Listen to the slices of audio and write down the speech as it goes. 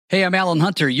Hey, I'm Alan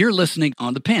Hunter. You're listening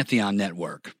on the Pantheon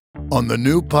Network. On the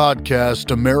new podcast,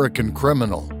 American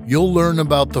Criminal, you'll learn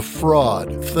about the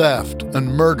fraud, theft, and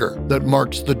murder that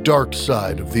marks the dark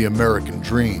side of the American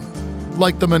dream.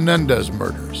 Like the Menendez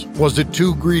murders. Was it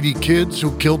two greedy kids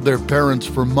who killed their parents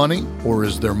for money, or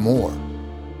is there more?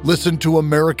 Listen to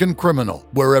American Criminal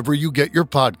wherever you get your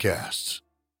podcasts.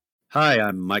 Hi,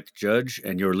 I'm Mike Judge,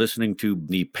 and you're listening to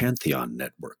the Pantheon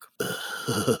Network.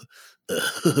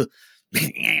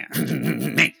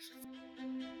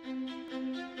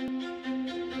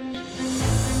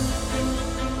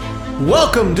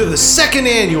 Welcome to the second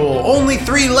annual Only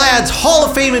Three Lads Hall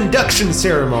of Fame induction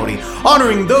ceremony,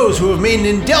 honoring those who have made an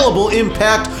indelible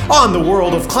impact on the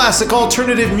world of classic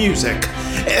alternative music.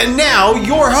 And now,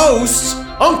 your hosts,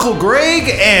 Uncle Greg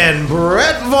and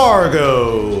Brett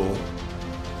Vargo.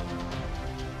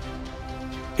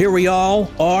 Here we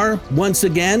all are once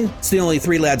again. It's the Only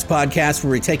Three Lads podcast where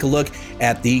we take a look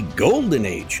at the golden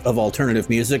age of alternative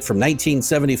music from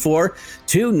 1974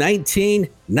 to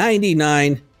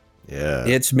 1999. Yeah.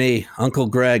 It's me, Uncle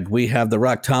Greg. We have the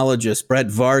proctologist, Brett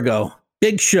Vargo.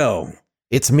 Big show.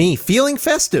 It's me, feeling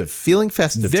festive Very,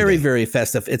 today. very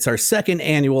festive. It's our second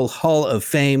annual Hall of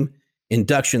Fame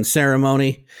induction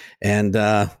ceremony. And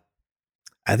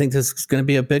I think this is going to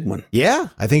be a big one. Yeah,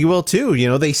 I think it will too. You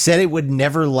know, they said it would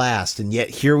never last, and yet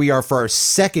here we are for our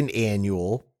second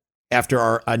annual after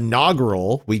our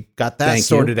inaugural. We got that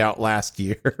sorted out last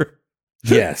year.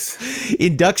 Yes.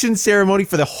 Induction ceremony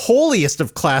for the holiest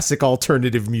of classic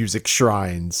alternative music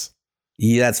shrines.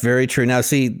 Yeah, that's very true. Now,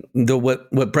 see,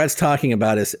 what Brett's talking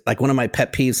about is like one of my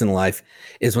pet peeves in life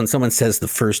is when someone says the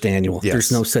first annual. Yes.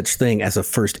 There's no such thing as a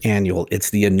first annual.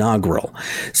 It's the inaugural.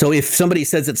 So if somebody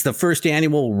says it's the first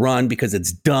annual, run because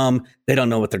it's dumb. They don't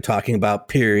know what they're talking about,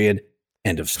 period.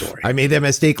 End of story. I made that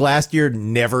mistake last year.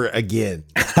 Never again.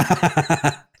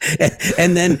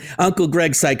 And then Uncle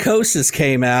Greg's Psychosis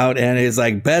came out and is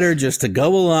like, better just to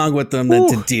go along with them than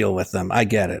to deal with them. I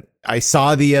get it. I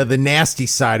saw the nasty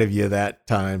side of you that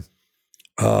time.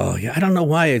 Oh, yeah. I don't know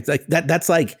why. It's like that's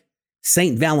like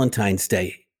St. Valentine's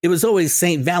Day. It was always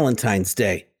St. Valentine's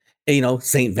Day. You know,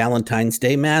 St. Valentine's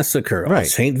Day Massacre. Right.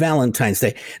 St. Valentine's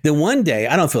Day. Then one day, I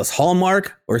don't know if it was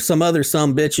Hallmark or some other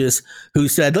bitches who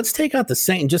said, let's take out the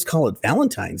Saint and just call it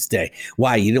Valentine's Day.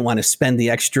 Why? You didn't want to spend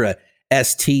the extra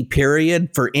ST period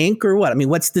for ink or what? I mean,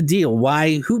 what's the deal?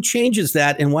 Why? Who changes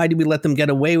that? And why do we let them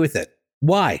get away with it?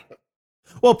 Why?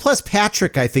 Well, plus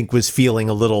Patrick, I think, was feeling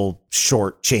a little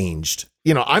shortchanged.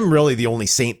 You know, I'm really the only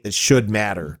saint that should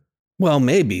matter. Well,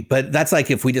 maybe, but that's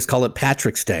like if we just call it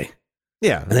Patrick's Day.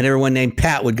 Yeah. And then everyone named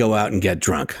Pat would go out and get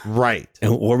drunk. Right.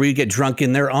 Or we get drunk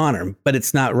in their honor, but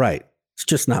it's not right. It's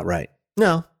just not right.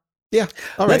 No. Yeah.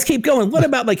 All Let's right. keep going. What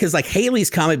about because Haley's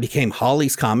Comet became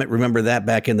Halley's Comet? Remember that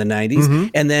back in the 90s? Mm-hmm.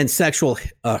 And then sexual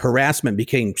harassment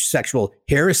became sexual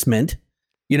harassment.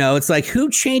 You know, it's like, who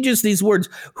changes these words?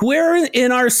 Where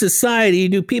in our society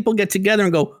do people get together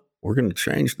and go, we're going to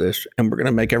change this and we're going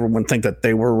to make everyone think that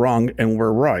they were wrong and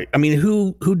we're right? I mean,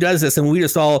 who does this? And we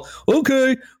just all,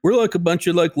 okay, we're like a bunch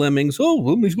of like lemmings. Oh,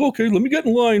 let me get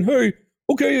in line. Hey,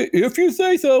 okay, if you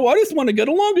say so, I just want to get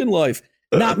along in life.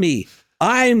 Not me.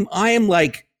 I am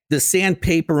like the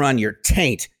sandpaper on your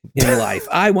taint in life.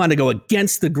 I want to go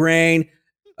against the grain.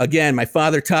 Again, my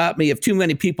father taught me if too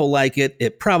many people like it,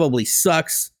 it probably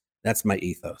sucks. That's my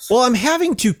ethos. Well, I'm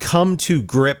having to come to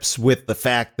grips with the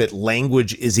fact that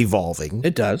language is evolving.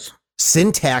 It does.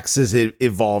 Syntax is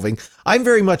evolving. I'm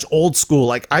very much old school.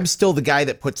 Like, I'm still the guy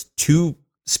that puts two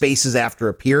spaces after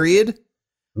a period.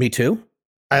 Me too.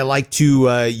 I like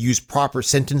to use proper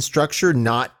sentence structure,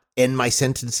 not end my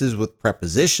sentences with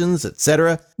prepositions,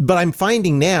 etc. But I'm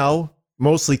finding now,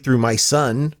 mostly through my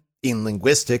son in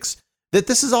linguistics, that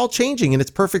this is all changing and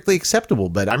it's perfectly acceptable,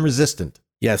 but I'm resistant.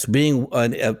 Yes, being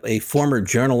a former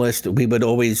journalist, we would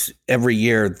always, every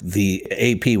year, the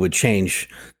AP would change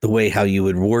the way how you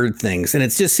would word things. And it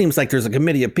just seems like there's a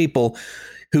committee of people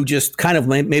who just kind of,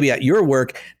 maybe at your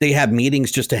work, they have meetings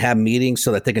just to have meetings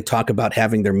so that they can talk about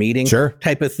having their meeting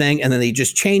type of thing. And then they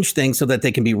just change things so that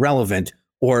they can be relevant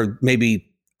or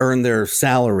maybe earn their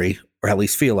salary or at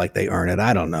least feel like they earn it.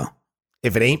 I don't know.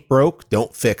 If it ain't broke,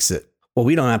 don't fix it. Well,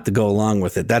 we don't have to go along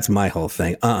with it. That's my whole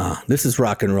thing. This is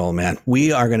rock and roll, man.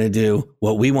 We are going to do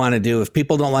what we want to do. If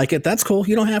people don't like it, that's cool.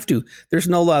 You don't have to. There's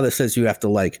no law that says you have to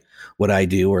like what I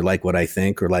do or like what I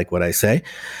think or like what I say.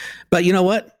 But you know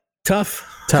what? Tough.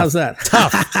 How's that?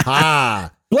 Tough.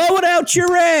 Blow it out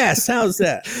your ass. How's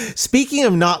that? Speaking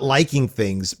of not liking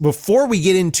things, before we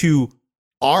get into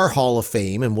our Hall of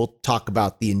Fame, and we'll talk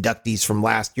about the inductees from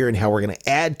last year and how we're going to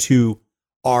add to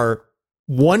our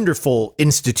wonderful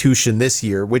institution this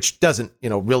year, which doesn't,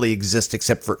 really exist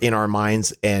except for in our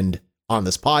minds and on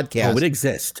this podcast. Oh, it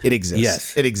exists. It exists.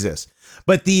 Yes. It exists.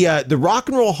 But the Rock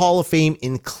and Roll Hall of Fame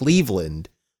in Cleveland.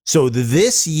 So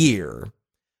this year,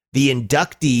 the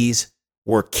inductees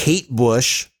were Kate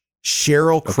Bush,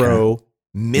 Sheryl Crow,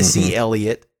 Missy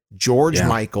Elliott, George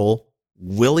Michael,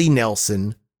 Willie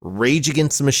Nelson, Rage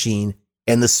Against the Machine,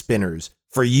 and the Spinners.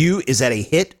 For you, is that a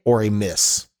hit or a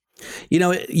miss?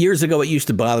 Years ago, it used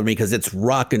to bother me because it's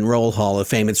Rock and Roll Hall of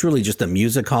Fame. It's really just a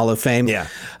music Hall of Fame. Yeah.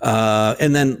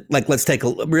 And then, let's take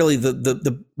really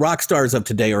the rock stars of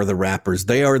today are the rappers.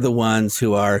 They are the ones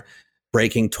who are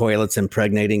breaking toilets,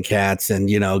 impregnating cats, and,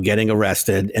 getting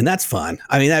arrested. And that's fun.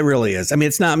 I mean, that really is. I mean,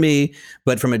 it's not me,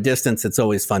 but from a distance, it's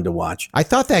always fun to watch. I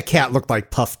thought that cat looked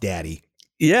like Puff Daddy.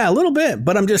 Yeah, a little bit.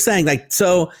 But I'm just saying,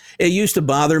 so it used to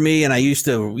bother me and I used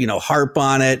to, harp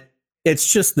on it.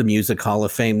 It's just the Music Hall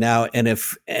of Fame now. And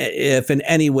if in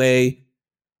any way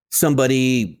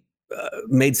somebody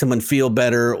made someone feel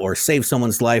better or saved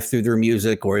someone's life through their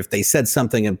music, or if they said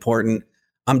something important,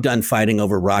 I'm done fighting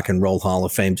over Rock and Roll Hall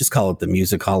of Fame. Just call it the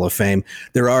Music Hall of Fame.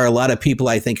 There are a lot of people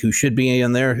I think who should be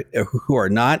in there who are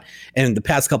not. And the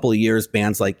past couple of years,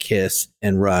 bands like Kiss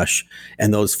and Rush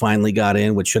and those finally got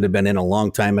in, which should have been in a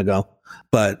long time ago.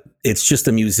 But it's just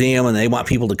a museum and they want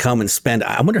people to come and spend.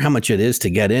 I wonder how much it is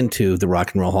to get into the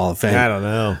Rock and Roll Hall of Fame. I don't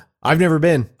know. I've never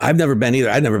been. I've never been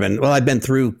either. I've been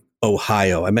through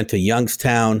Ohio. I went to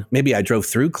Youngstown. Maybe I drove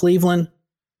through Cleveland.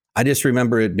 I just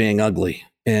remember it being ugly.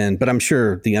 But I'm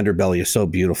sure the underbelly is so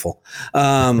beautiful.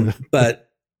 But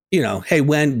hey,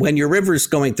 when your river's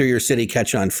going through your city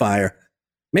catch on fire,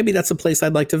 maybe that's a place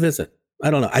I'd like to visit. I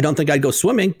don't know. I don't think I'd go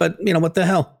swimming, but what the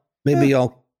hell? Maybe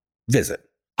I'll visit.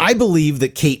 I believe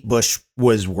that Kate Bush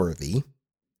was worthy.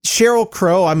 Sheryl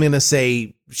Crow, I'm going to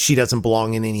say she doesn't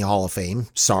belong in any Hall of Fame.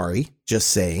 Sorry, just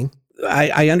saying.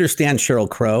 I understand Sheryl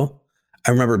Crow.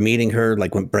 I remember meeting her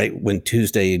when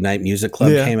Tuesday Night Music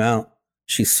Club came out.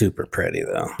 She's super pretty,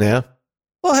 though. Yeah.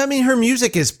 Well, I mean, her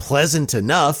music is pleasant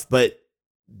enough, but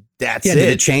that's it. Did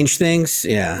it change things?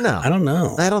 Yeah. No. I don't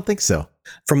know. I don't think so.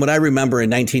 From what I remember in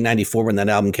 1994, when that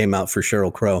album came out for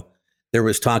Sheryl Crow, there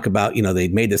was talk about, they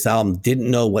made this album, didn't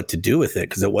know what to do with it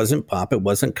because it wasn't pop, it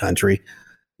wasn't country.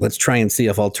 Let's try and see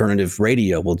if alternative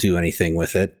radio will do anything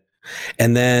with it.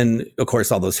 And then, of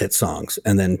course, all those hit songs.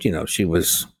 And then, she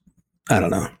was, I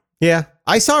don't know. Yeah.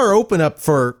 I saw her open up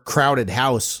for Crowded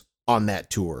House on that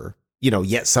tour,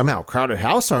 yet somehow Crowded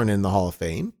House aren't in the Hall of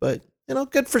Fame, but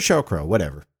good for Sheryl Crow,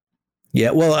 whatever.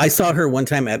 Yeah, well, I saw her one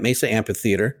time at Mesa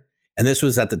Amphitheater, and this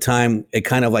was at the time, it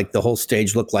kind of the whole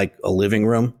stage looked like a living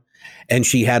room, and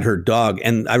she had her dog,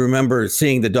 and I remember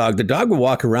seeing the dog would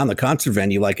walk around the concert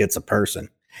venue like it's a person,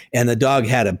 and the dog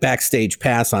had a backstage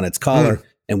pass on its collar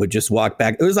and would just walk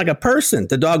back. It was like a person.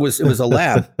 The dog it was a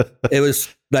lab. It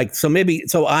was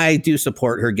so I do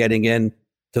support her getting in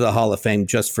to the Hall of Fame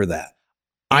just for that.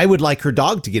 I would like her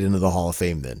dog to get into the Hall of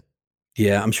Fame then.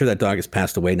 Yeah, I'm sure that dog has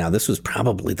passed away now. This was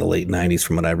probably the late 90s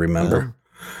from what I remember.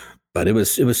 But it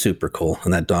was super cool.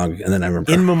 And that dog, and then I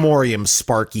remember in memoriam,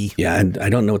 Sparky. Yeah, and I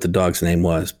don't know what the dog's name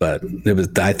was, but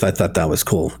I thought that was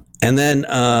cool. And then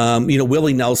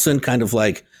Willie Nelson, kind of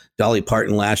like Dolly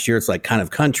Parton last year. It's kind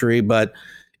of country, but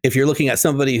if you're looking at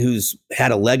somebody who's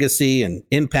had a legacy and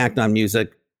impact on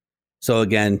music, so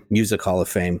again, Music Hall of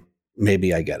Fame.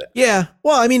 Maybe I get it. Yeah.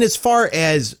 Well, I mean, as far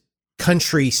as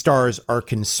country stars are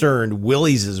concerned,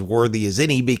 Willie's as worthy as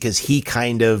any because he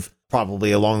kind of,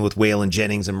 probably along with Waylon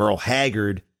Jennings and Merle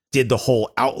Haggard, did the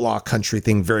whole outlaw country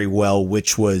thing very well,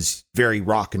 which was very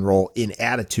rock and roll in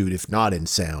attitude, if not in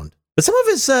sound. But some of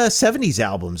his 70s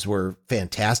albums were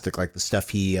fantastic, like the stuff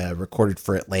he recorded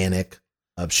for Atlantic,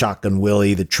 Shotgun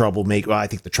Willie, The Troublemaker. Well, I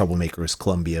think The Troublemaker was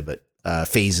Columbia, but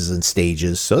Phases and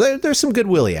Stages. So there's some good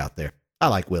Willie out there. I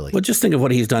like Willie. Well, just think of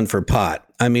what he's done for pot.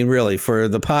 I mean, really, for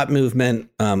the pot movement,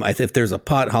 if there's a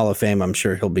pot Hall of Fame, I'm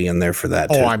sure he'll be in there for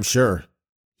that, too. Oh, I'm sure.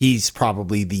 He's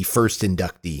probably the first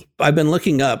inductee. I've been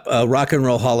looking up Rock and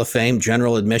Roll Hall of Fame,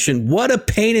 general admission. What a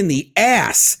pain in the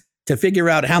ass to figure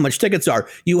out how much tickets are.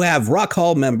 You have Rock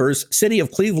Hall members, City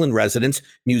of Cleveland residents,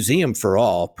 Museum for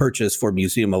All, purchase for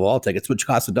Museum of All tickets, which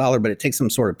costs $1, but it takes some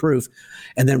sort of proof,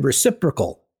 and then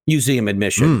reciprocal museum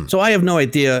admission. So I have no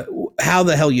idea how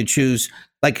the hell you choose.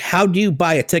 How do you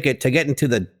buy a ticket to get into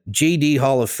the GD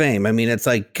Hall of Fame? I mean, it's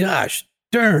gosh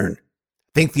darn.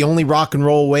 I think the only rock and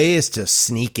roll way is to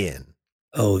sneak in.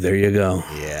 Oh, there you go.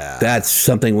 Yeah. That's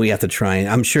something we have to try. And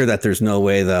I'm sure that there's no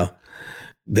way, though.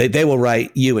 They will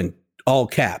write you in all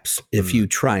caps if you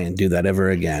try and do that ever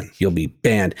again. You'll be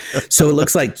banned. So it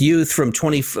looks like youth from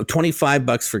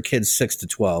 $25 for kids 6 to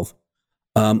 12.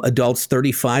 Adults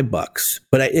 $35,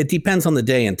 but it depends on the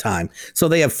day and time. So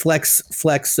they have flex.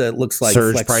 Looks like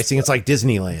surge flex pricing. It's like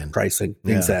Disneyland pricing.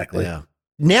 Yeah, Exactly. Yeah.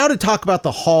 Now to talk about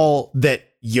the hall that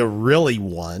you really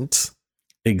want.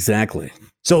 Exactly.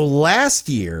 So last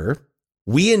year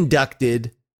we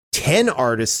inducted 10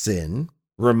 artists in: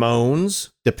 Ramones,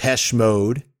 Depeche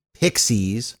Mode,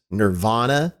 Pixies,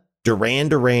 Nirvana, Duran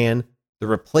Duran, The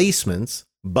Replacements,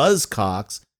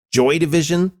 Buzzcocks, Joy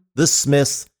Division, The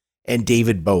Smiths, and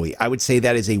David Bowie. I would say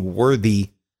that is a worthy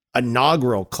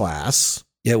inaugural class.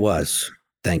 It was.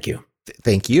 Thank you.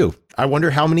 Thank you. I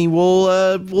wonder how many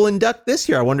we'll induct this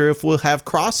year. I wonder if we'll have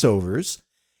crossovers.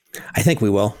 I think we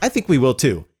will. I think we will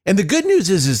too. And the good news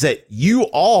is that you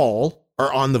all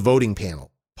are on the voting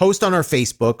panel. Post on our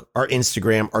Facebook, our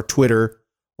Instagram, our Twitter,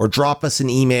 or drop us an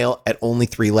email at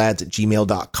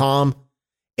only3lads@gmail.com.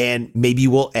 And maybe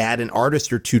we'll add an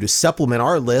artist or two to supplement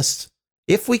our list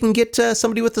if we can get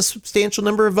somebody with a substantial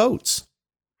number of votes.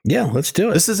 Yeah, let's do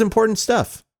it. This is important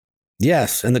stuff.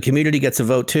 Yes, and the community gets a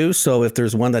vote too. So if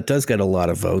there's one that does get a lot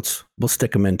of votes, we'll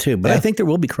stick them in too. But Yeah. I think there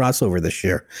will be crossover this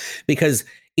year because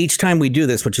each time we do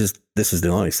this, this is the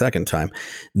only second time,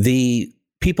 the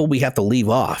people we have to leave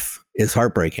off is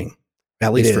heartbreaking.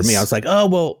 At least for me, I was like, oh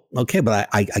well, okay, but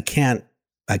I can't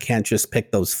just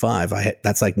pick those five.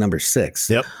 That's like number 6.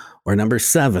 Yep. Or number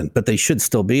 7, but they should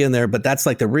still be in there. But that's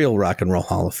like the real Rock and Roll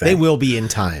Hall of Fame. They will be in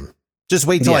time. Just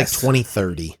wait till like Yes.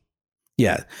 2030.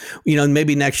 Yeah.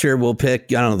 Maybe next year we'll pick,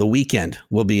 I don't know, The Weeknd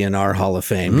will be in our Hall of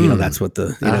Fame. That's what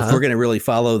if we're going to really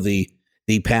follow the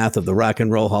path of the Rock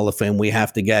and Roll Hall of Fame, we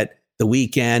have to get The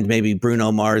Weeknd, maybe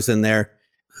Bruno Mars in there.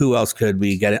 Who else could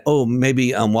we get? Oh,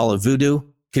 maybe Walla Voodoo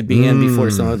could be in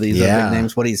before some of these other big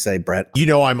names. What do you say, Brett? You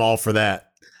know I'm all for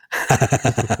that.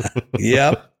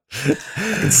 Yep.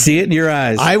 I can see it in your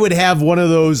eyes. I would have one of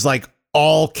those like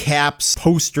all caps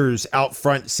posters out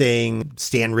front saying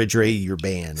Stan Ridgway, your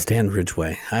band. Stan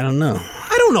Ridgway. I don't know.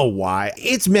 I don't know why.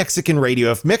 It's Mexican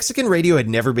radio. If Mexican radio had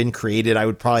never been created, I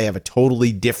would probably have a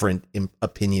totally different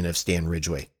opinion of Stan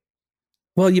Ridgway.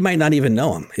 Well, you might not even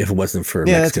know him if it wasn't for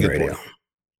Mexican radio.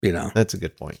 Point. That's a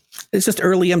good point. It's just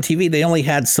early MTV. They only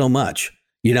had so much,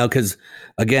 because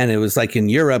again, it was like in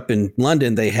Europe and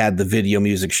London, they had the video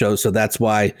music shows. So that's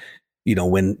why,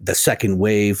 when the second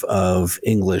wave of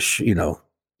English, the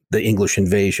English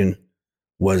invasion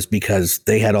was because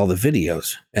they had all the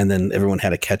videos and then everyone had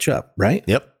to catch up. Right.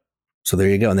 Yep. So there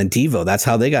you go. And then Devo, that's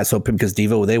how they got so, because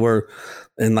Devo, they were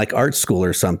in like art school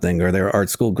or something, or they were art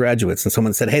school graduates. And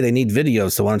someone said, hey, they need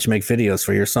videos. So why don't you make videos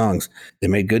for your songs? They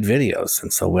made good videos.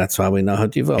 And so that's why we know how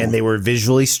Devo. And they were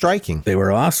visually striking. They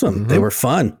were awesome. Mm-hmm. They were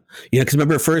fun. Because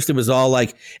remember at first it was all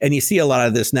like, and you see a lot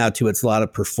of this now too. It's a lot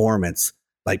of performance,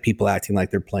 like people acting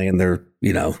like they're playing their,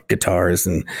 guitars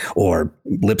or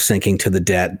lip syncing to the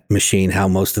DAT machine, how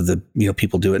most of the,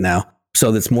 people do it now.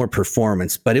 So that's more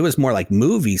performance, but it was more like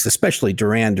movies, especially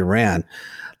Duran Duran.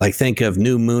 Like think of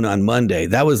New Moon on Monday.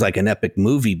 That was like an epic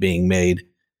movie being made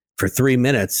for 3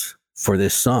 minutes for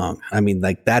this song. I mean,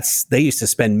 like they used to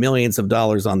spend millions of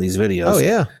dollars on these videos. Oh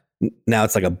yeah. Now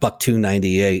it's like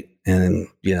 $1.298, and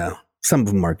some of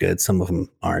them are good, some of them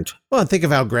aren't. Well, think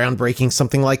of how groundbreaking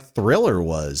something like Thriller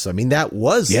was. I mean, that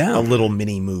was a little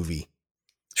mini movie.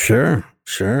 Sure.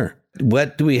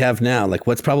 What do we have now? Like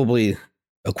what's probably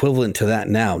equivalent to that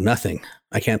now? Nothing.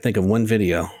 I can't think of one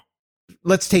video.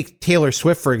 Let's take Taylor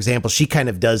Swift, for example. She kind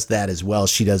of does that as well.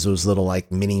 She does those little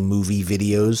like mini movie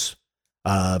videos.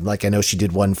 Like I know she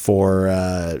did one for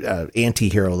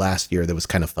Anti-Hero last year that was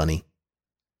kind of funny.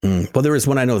 Well, there was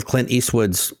one I know with Clint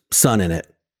Eastwood's son in it.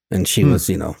 And she was,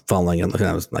 falling in love.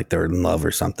 I was like they're in love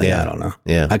or something. Yeah. I don't know.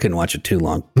 Yeah. I couldn't watch it too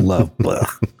long. Love.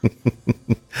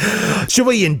 Should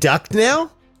we induct now?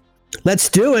 Let's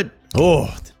do it.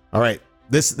 Oh, all right.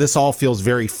 This all feels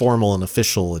very formal and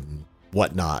official and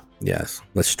whatnot. Yes.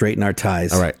 Let's straighten our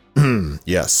ties. All right.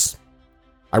 Yes.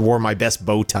 I wore my best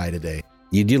bow tie today.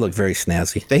 You do look very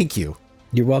snazzy. Thank you.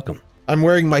 You're welcome. I'm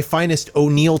wearing my finest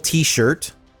O'Neill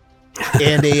t-shirt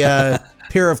and a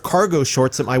pair of cargo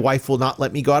shorts that my wife will not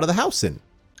let me go out of the house in.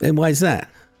 And why is that?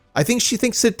 I think she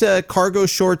thinks that cargo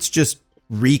shorts just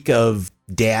reek of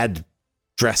dad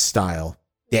dress style.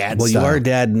 Well, you are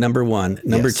dad, number one.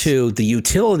 Number two, the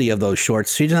utility of those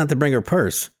shorts. She doesn't have to bring her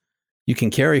purse. You can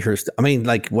carry her. I mean,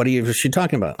 like, what is she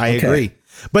talking about? I agree.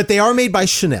 But they are made by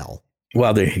Chanel.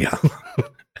 Well, there you go.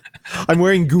 I'm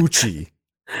wearing Gucci.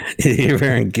 You're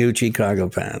wearing Gucci cargo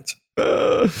pants.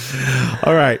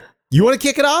 All right. You want to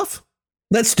kick it off?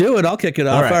 Let's do it. I'll kick it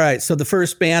off. All right. So the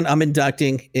first band I'm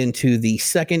inducting into the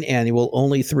second annual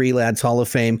Only Three Lads Hall of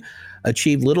Fame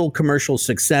achieved little commercial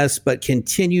success, but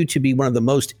continue to be one of the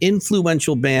most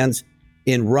influential bands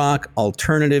in rock,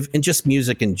 alternative, and just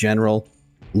music in general.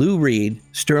 Lou Reed,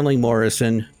 Sterling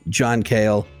Morrison, John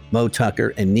Cale, Mo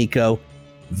Tucker, and Nico.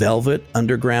 Velvet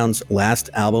Underground's last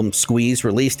album, Squeeze,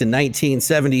 released in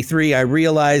 1973. I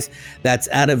realize that's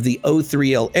out of the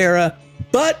O3L era,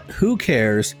 but who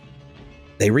cares?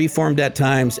 They reformed at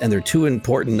times, and they're too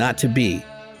important not to be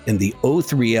in the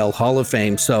O3L Hall of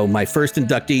Fame. So my first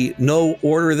inductee, no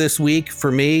order this week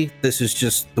for me. This is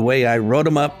just the way I wrote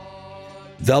them up.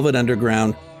 Velvet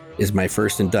Underground is my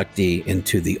first inductee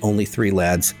into the Only Three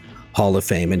Lads Hall of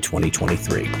Fame in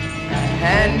 2023.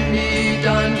 Hand me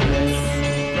down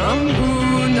dress from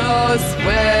who knows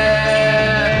where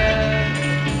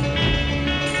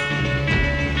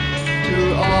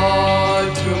to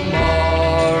all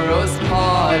tomorrow's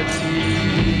parties.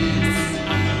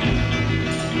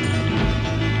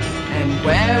 And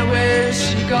where will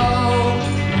she go?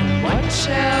 And what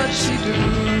shall she do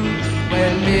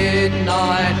when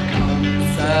midnight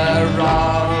comes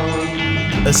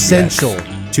around? Essential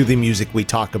to the music we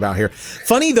talk about here.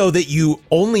 Funny, though, that you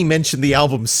only mentioned the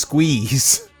album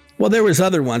Squeeze. Well, there was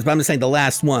other ones, but I'm just saying the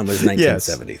last one was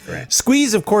 1973. Yes.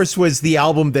 Squeeze, of course, was the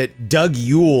album that Doug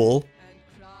Yule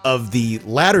of the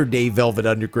latter-day Velvet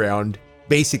Underground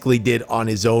basically did on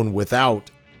his own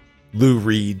without Lou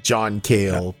Reed, John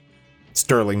Cale,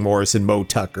 Sterling Morrison, Mo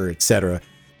Tucker, etc.,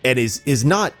 and is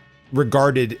not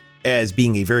regarded as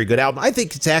being a very good album. I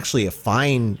think it's actually a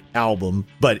fine album,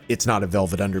 but it's not a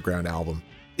Velvet Underground album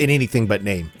in anything but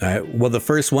name. Well, the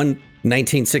first one,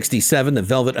 1967, the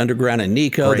Velvet Underground and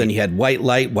Nico. Great. Then you had White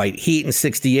Light, White Heat in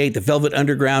 68, the Velvet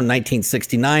Underground,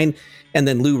 1969. And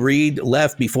then Lou Reed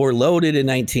left before Loaded in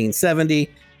 1970.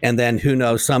 And then who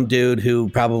knows, some dude who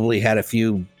probably had a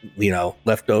few,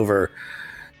 leftover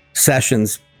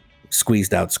sessions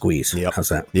squeezed out Squeeze. Yep. How's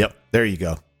that? Yep. There you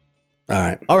go.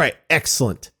 All right.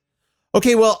 Excellent.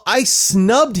 Okay, well, I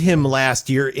snubbed him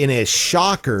last year in a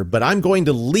shocker, but I'm going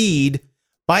to lead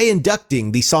by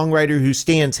inducting the songwriter who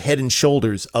stands head and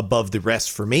shoulders above the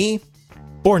rest for me.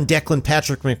 Born Declan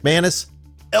Patrick McManus,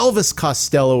 Elvis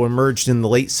Costello emerged in the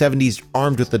late 70s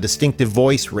armed with a distinctive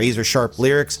voice, razor-sharp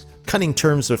lyrics, cunning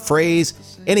turns of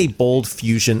phrase, and a bold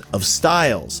fusion of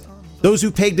styles. Those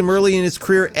who pegged him early in his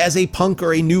career as a punk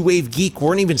or a new wave geek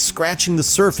weren't even scratching the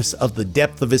surface of the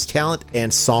depth of his talent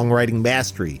and songwriting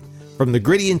mastery. From the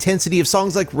gritty intensity of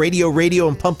songs like Radio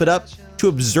and Pump It Up, to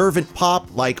observant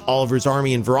pop like Oliver's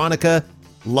Army and Veronica,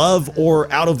 love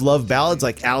or out of love ballads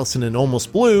like Allison and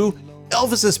Almost Blue,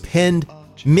 Elvis has penned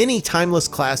many timeless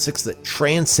classics that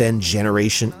transcend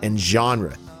generation and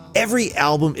genre. Every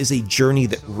album is a journey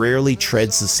that rarely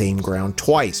treads the same ground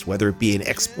twice, whether it be an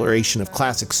exploration of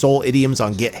classic soul idioms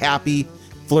on Get Happy,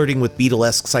 flirting with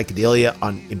Beatlesque psychedelia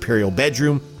on Imperial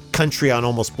Bedroom, country on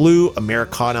Almost Blue,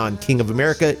 Americana on King of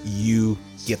America. You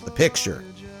get the picture.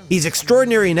 He's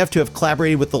extraordinary enough to have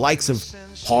collaborated with the likes of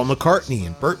Paul McCartney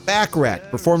and Burt Bacharach,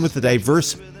 performed with a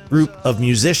diverse group of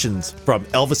musicians from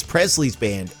Elvis Presley's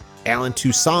band, Alan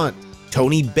Toussaint,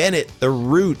 Tony Bennett, The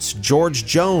Roots, George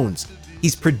Jones.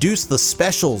 He's produced The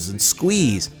Specials and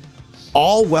Squeeze,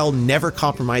 all while never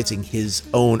compromising his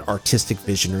own artistic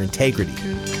vision or integrity.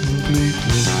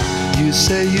 Completely. You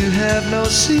say you have no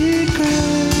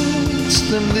secrets,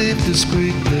 then live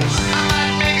discreetly.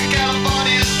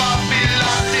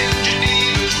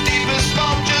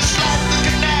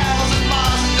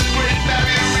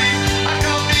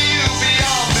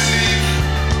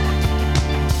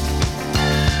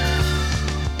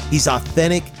 He's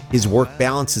authentic, his work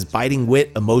balances biting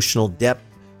wit, emotional depth,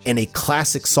 and a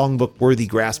classic songbook-worthy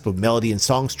grasp of melody and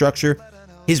song structure.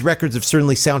 His records have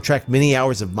certainly soundtracked many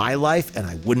hours of my life, and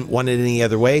I wouldn't want it any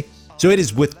other way. So it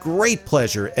is with great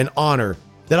pleasure and honor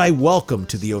that I welcome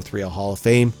to the O3L Hall of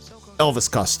Fame,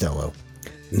 Elvis Costello.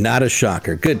 Not a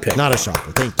shocker. Good pick. Not a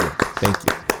shocker. Thank you. Thank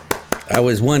you. I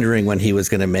was wondering when he was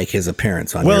going to make his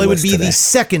appearance on your Well, it would list be today. the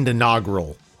second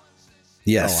inaugural.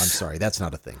 Yes. Oh, I'm sorry. That's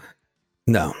not a thing.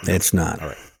 No, it's not. All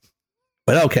right.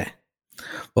 But okay.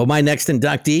 Well, my next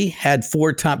inductee had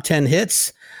 4 top 10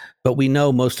 hits, but we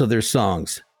know most of their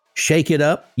songs. Shake It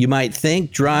Up, You Might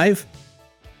Think, Drive,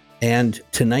 and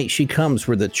Tonight She Comes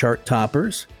were the chart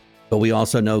toppers. But we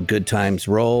also know Good Times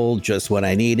Roll, Just What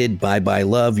I Needed, Bye Bye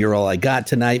Love, You're All I Got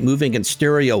Tonight, Moving in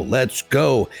Stereo, Let's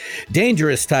Go,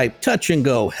 Dangerous Type, Touch and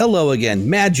Go, Hello Again,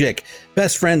 Magic,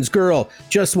 Best Friend's Girl,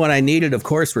 Just What I Needed. Of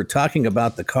course, we're talking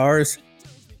about the Cars.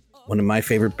 One of my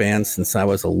favorite bands since I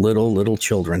was a little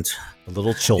children's. A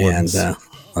little children's. And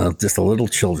just a little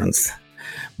children's.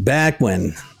 Back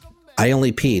when I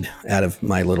only peed out of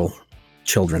my little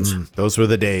children's. Those were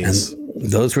the days.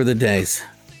 And those were the days.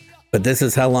 But this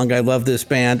is how long I love this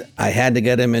band. I had to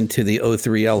get him into the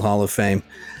O3L Hall of Fame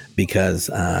because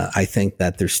I think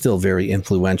that they're still very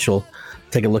influential.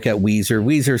 Take a look at Weezer.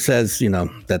 Weezer says,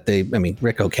 that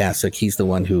Rick Ocasek, he's the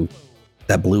one who,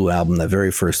 that Blue album, the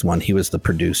very first one, he was the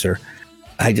producer.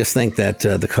 I just think that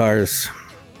the Cars,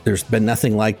 there's been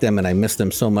nothing like them, and I miss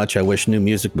them so much. I wish new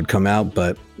music would come out,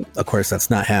 but of course that's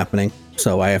not happening.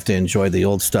 So I have to enjoy the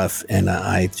old stuff, and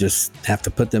I just have to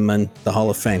put them in the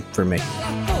Hall of Fame for me.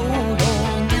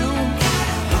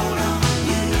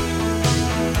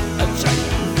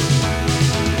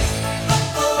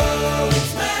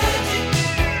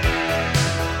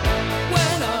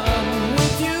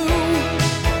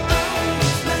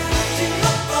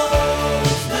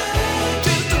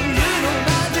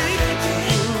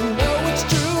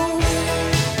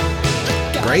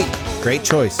 Great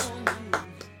choice.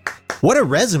 What a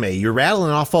resume. You're rattling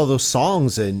off all those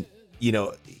songs, and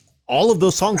all of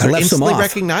those songs are instantly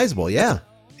recognizable. Yeah.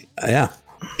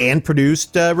 And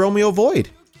produced Romeo Void.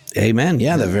 Amen.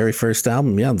 Yeah, the very first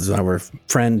album. Yeah, this is our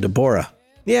friend Deborah.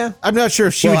 Yeah, I'm not sure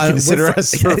if she would consider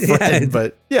us her friend,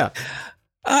 but yeah.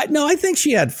 No, I think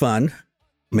she had fun.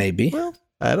 Maybe. Well,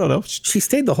 I don't know. She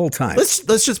stayed the whole time.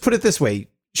 Let's just put it this way.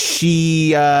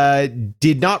 She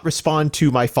did not respond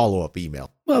to my follow-up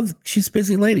email. Well, she's a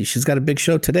busy lady. She's got a big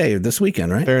show today or this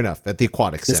weekend, right? Fair enough. At the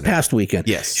Aquatic Center. This past weekend.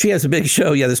 Yes. She has a big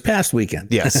show. Yeah, this past weekend.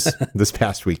 Yes, this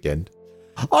past weekend.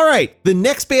 All right. The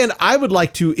next band I would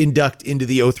like to induct into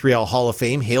the O3L Hall of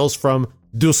Fame hails from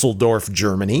Dusseldorf,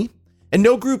 Germany. And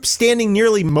no group standing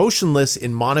nearly motionless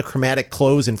in monochromatic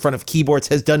clothes in front of keyboards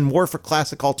has done more for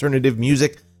classic alternative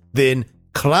music than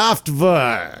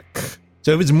Kraftwerk.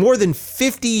 So it was more than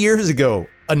 50 years ago,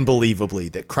 unbelievably,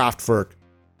 that Kraftwerk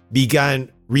began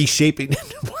reshaping.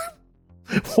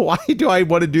 Why do I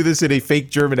want to do this in a fake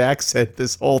German accent,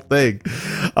 this whole thing?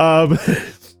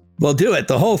 Well, do it,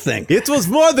 the whole thing. It was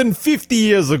more than 50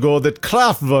 years ago that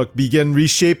Kraftwerk began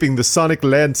reshaping the sonic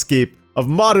landscape of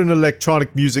modern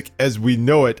electronic music as we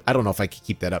know it. I don't know if I can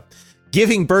keep that up.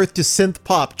 Giving birth to synth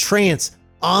pop, trance,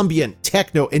 ambient,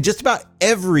 techno, and just about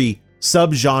every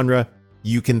subgenre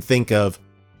you can think of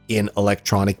in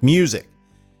electronic music.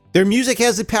 Their music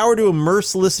has the power to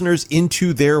immerse listeners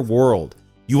into their world.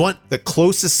 You want the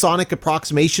closest sonic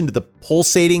approximation to the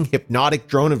pulsating, hypnotic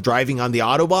drone of driving on the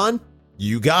Autobahn?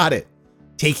 You got it.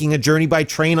 Taking a journey by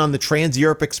train on the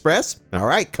Trans-Europe Express? All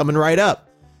right, coming right up.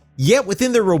 Yet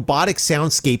within their robotic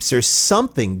soundscapes, there's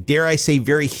something, dare I say,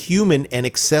 very human and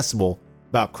accessible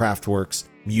about Kraftwerk's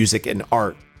music and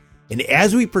art. And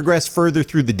as we progress further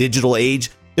through the digital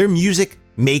age, their music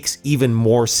makes even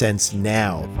more sense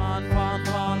now.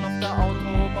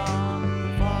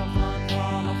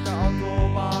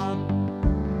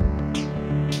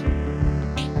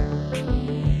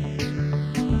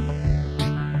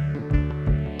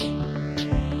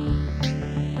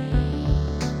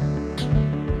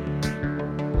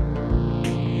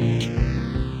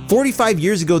 45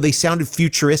 years ago, they sounded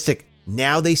futuristic.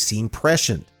 Now they seem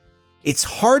prescient. It's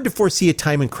hard to foresee a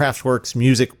time when Kraftwerk's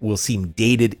music will seem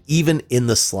dated, even in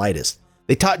the slightest.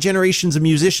 They taught generations of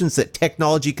musicians that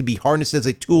technology could be harnessed as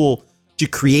a tool to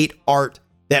create art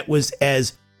that was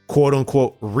as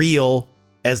quote-unquote real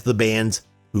as the bands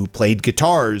who played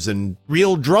guitars and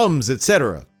real drums,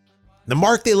 etc. The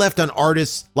mark they left on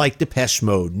artists like Depeche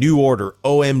Mode, New Order,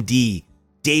 OMD,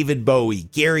 David Bowie,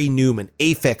 Gary Newman,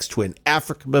 Aphex Twin,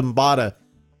 Afrika Bambaataa,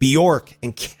 Bjork,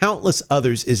 and countless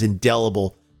others is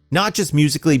indelible, not just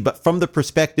musically, but from the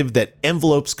perspective that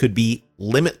envelopes could be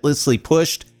limitlessly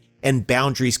pushed and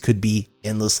boundaries could be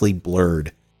endlessly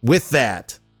blurred. With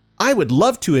that, I would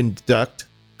love to induct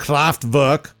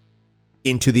Kraftwerk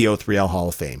into the O3L Hall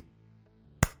of Fame.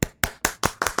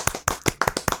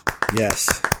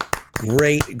 Yes.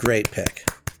 Great pick.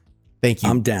 Thank you.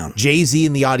 I'm down. Jay-Z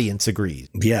in the audience agrees.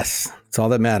 Yes. That's all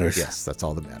that matters. Yes, that's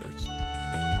all that matters.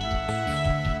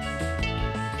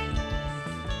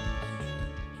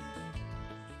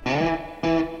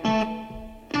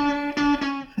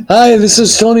 Hi, this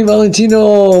is Tony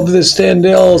Valentino of the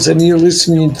Standells, and you're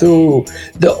listening to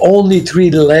the only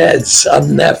three lads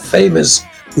on that famous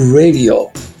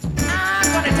radio.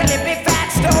 I'm gonna tell you a big fat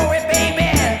story, baby.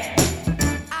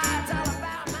 It's all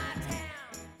about my town.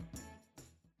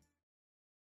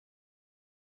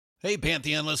 Hey,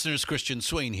 Pantheon listeners, Christian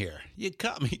Swain here. You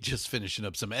caught me just finishing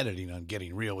up some editing on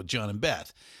Getting Real with John and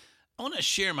Beth. I want to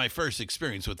share my first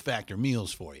experience with Factor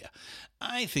Meals for you.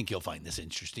 I think you'll find this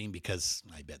interesting because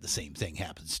I bet the same thing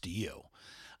happens to you.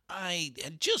 I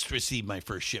had just received my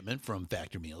first shipment from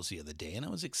Factor Meals the other day, and I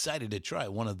was excited to try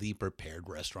one of the prepared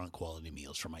restaurant quality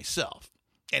meals for myself.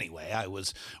 Anyway, I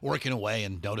was working away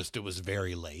and noticed it was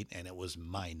very late, and it was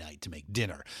my night to make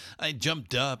dinner. I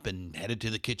jumped up and headed to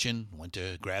the kitchen, went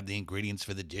to grab the ingredients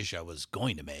for the dish I was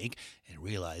going to make, and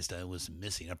realized I was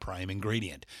missing a prime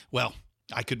ingredient. Well,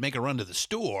 I could make a run to the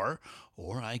store,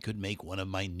 or I could make one of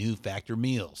my new Factor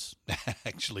meals.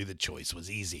 Actually, the choice was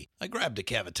easy. I grabbed a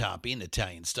cavatappi, an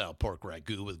Italian-style pork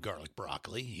ragu with garlic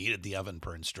broccoli, heated the oven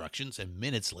per instructions, and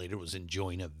minutes later was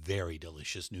enjoying a very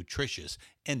delicious, nutritious,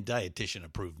 and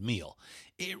dietitian-approved meal.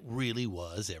 It really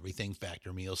was everything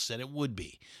Factor meals said it would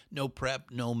be. No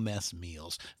prep, no mess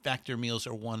meals. Factor meals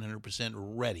are 100%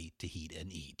 ready to heat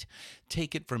and eat.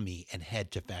 Take it from me and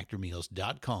head to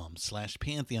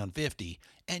factormeals.com/Pantheon50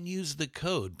 and use the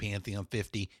code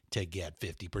Pantheon50 to get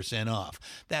 50% off.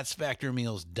 That's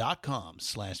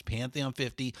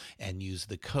factormeals.com/Pantheon50 and use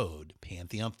the code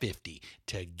Pantheon50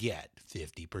 to get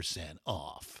 50%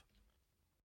 off.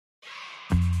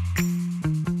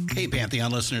 Hey,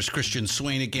 Pantheon listeners, Christian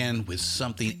Swain again with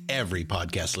something every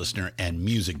podcast listener and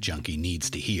music junkie needs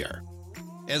to hear.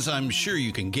 As I'm sure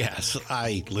you can guess,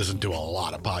 I listen to a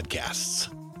lot of podcasts.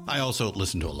 I also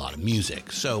listen to a lot of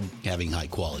music, so having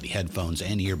high-quality headphones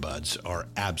and earbuds are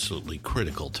absolutely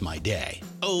critical to my day.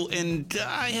 Oh, and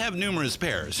I have numerous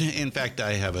pairs. In fact,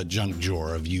 I have a junk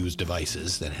drawer of used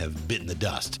devices that have bitten the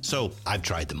dust, so I've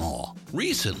tried them all.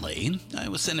 Recently, I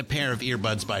was sent a pair of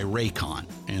earbuds by Raycon,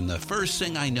 and the first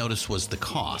thing I noticed was the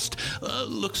cost.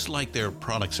 Looks like their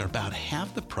products are about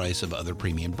half the price of other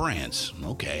premium brands.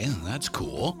 Okay, that's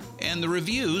cool. And the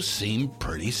reviews seem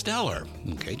pretty stellar.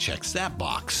 Okay, checks that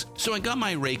box. So I got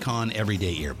my Raycon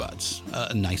everyday earbuds.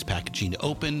 A nice packaging to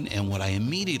open, and what I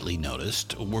immediately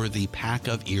noticed were the pack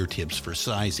of ear tips for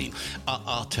sizing.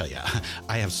 I'll tell you,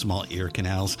 I have small ear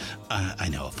canals. I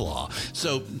know a flaw.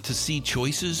 So to see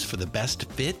choices for the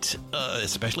best fit,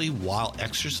 especially while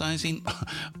exercising,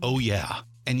 oh yeah.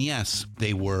 And yes,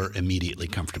 they were immediately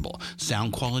comfortable.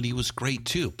 Sound quality was great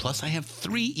too. Plus, I have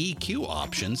 3 EQ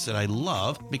options that I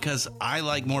love because I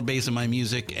like more bass in my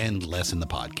music and less in the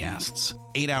podcasts.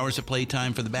 8 hours of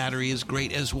playtime for the battery is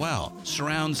great as well.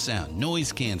 Surround sound,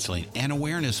 noise canceling, and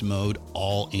awareness mode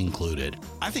all included.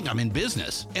 I think I'm in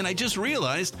business, and I just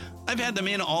realized I've had them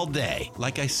in all day.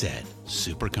 Like I said,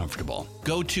 super comfortable.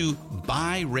 Go to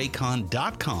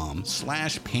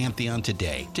buyraycon.com/Pantheon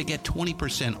today to get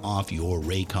 20% off your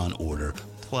Raycon order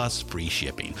plus free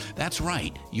shipping. That's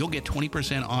right, you'll get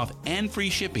 20% off and free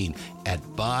shipping at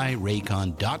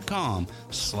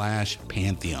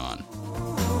buyraycon.com/Pantheon.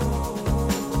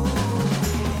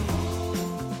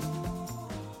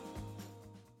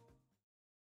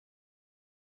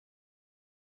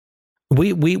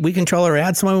 We control our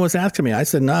ads. Someone was asking me. I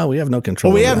said, no, we have no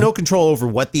control. Well, we have no control over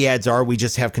what the ads are. We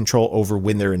just have control over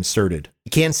when they're inserted.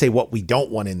 You can't say what we don't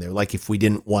want in there. Like if we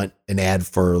didn't want an ad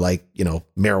for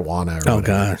marijuana. Or whatever.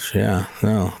 Gosh. Yeah.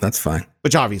 No, that's fine.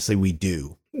 Which obviously we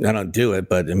do. I don't do it,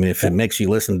 but I mean, if it makes you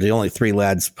listen to the Only 3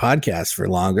 Lads podcast for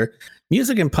longer,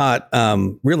 music and pot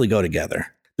really go together.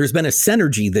 There's been a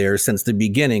synergy there since the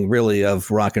beginning, really,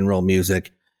 of rock and roll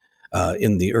music.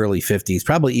 In the early 50s,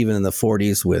 probably even in the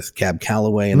 40s with Cab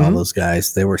Calloway and all those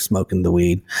guys. They were smoking the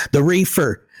weed, the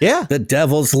reefer, the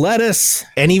devil's lettuce.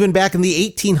 And even back in the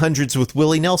 1800s with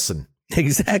Willie Nelson.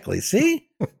 Exactly. See,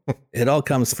 it all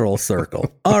comes full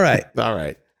circle. All right. All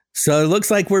right. So it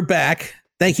looks like we're back.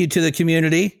 Thank you to the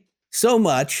community so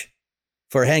much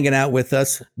for hanging out with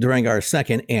us during our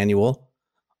second annual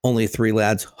Only 3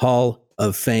 Lads Hall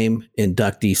of Fame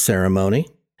inductee ceremony.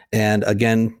 And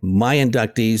again, my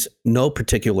inductees, no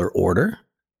particular order,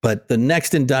 but the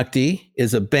next inductee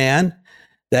is a band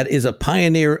that is a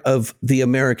pioneer of the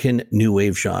American new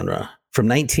wave genre. From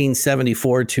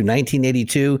 1974 to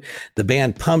 1982, the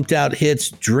band pumped out hits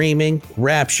Dreaming,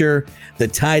 Rapture, The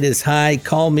Tide is High,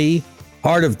 Call Me,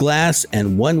 Heart of Glass,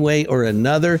 and One Way or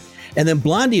Another. And then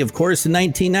Blondie, of course, in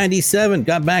 1997,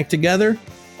 got back together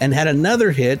and had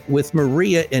another hit with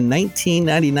Maria in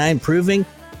 1999, proving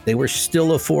they were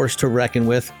still a force to reckon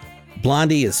with.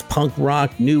 Blondie is punk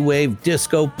rock, new wave,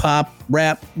 disco, pop,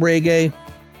 rap, reggae.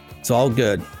 It's all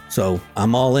good. So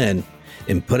I'm all in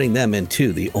putting them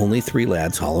into the Only 3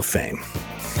 Lads Hall of Fame.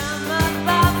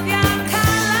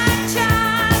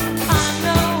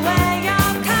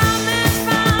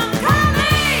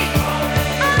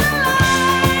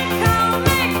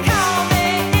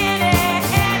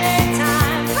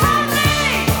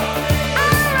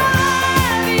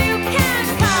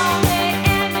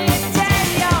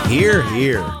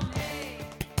 Here.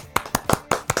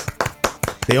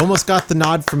 They almost got the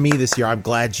nod from me this year. I'm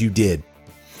glad you did.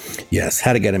 Yes,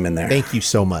 had to get him in there. Thank you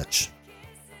so much.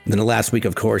 And then the last week,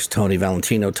 of course, Tony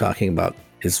Valentino talking about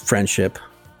his friendship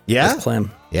with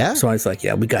Clem. Yeah. So I was like,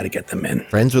 yeah, we got to get them in.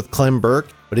 Friends with Clem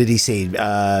Burke. What did he say?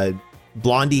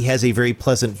 Blondie has a very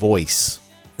pleasant voice.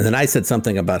 And then I said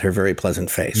something about her very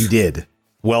pleasant face. You did.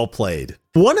 Well played.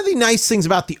 One of the nice things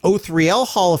about the O3L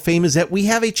Hall of Fame is that we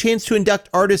have a chance to induct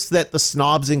artists that the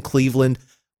snobs in Cleveland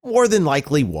more than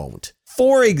likely won't.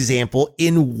 For example,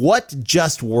 in what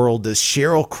just world does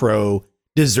Sheryl Crow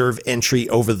deserve entry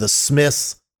over the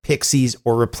Smiths, Pixies,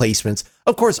 or Replacements?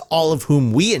 Of course, all of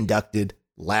whom we inducted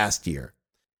last year.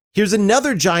 Here's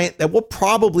another giant that will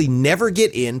probably never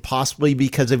get in, possibly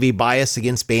because of a bias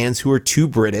against bands who are too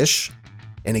British.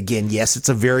 And again, yes, it's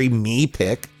a very me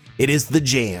pick. It is The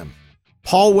Jam.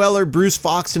 Paul Weller, Bruce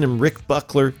Foxton, and Rick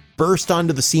Buckler burst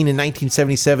onto the scene in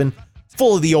 1977,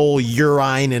 full of the old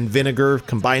urine and vinegar,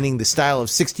 combining the style of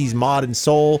 60s mod and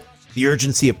soul, the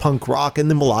urgency of punk rock, and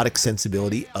the melodic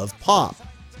sensibility of pop.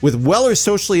 With Weller's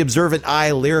socially observant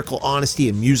eye, lyrical honesty,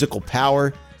 and musical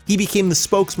power, he became the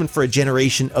spokesman for a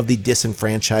generation of the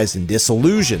disenfranchised and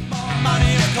disillusioned.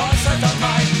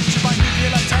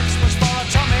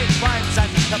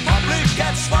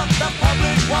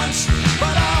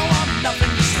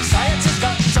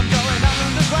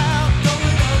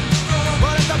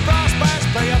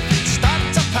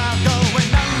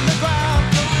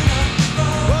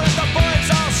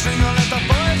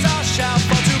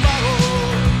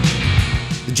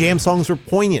 The Jam songs were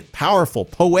poignant, powerful,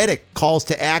 poetic calls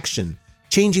to action,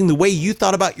 changing the way you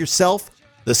thought about yourself,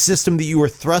 the system that you were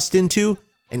thrust into,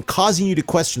 and causing you to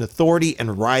question authority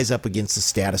and rise up against the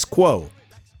status quo.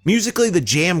 Musically, the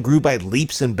Jam grew by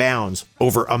leaps and bounds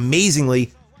over,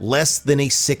 amazingly, less than a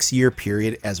 6-year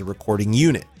period as a recording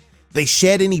unit. They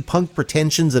shed any punk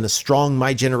pretensions and a strong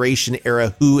My Generation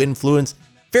era Who influence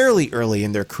fairly early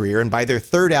in their career, and by their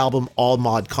third album, All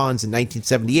Mod Cons in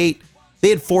 1978, they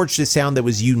had forged a sound that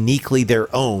was uniquely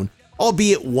their own,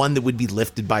 albeit one that would be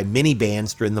lifted by many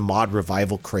bands during the mod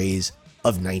revival craze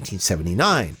of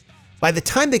 1979. By the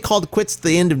time they called it quits at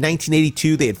the end of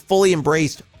 1982, they had fully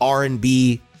embraced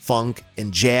R&B, funk,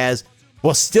 and jazz,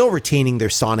 while still retaining their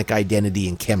sonic identity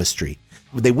and chemistry.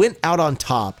 They went out on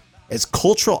top as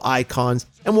cultural icons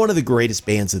and one of the greatest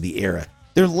bands of the era.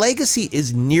 Their legacy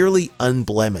is nearly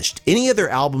unblemished. Any of their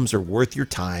albums are worth your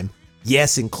time.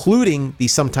 Yes, including the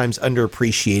sometimes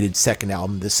underappreciated second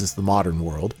album, This Is the Modern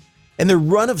World. And their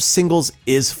run of singles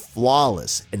is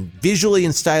flawless, and visually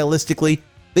and stylistically,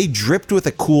 they dripped with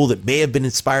a cool that may have been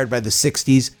inspired by the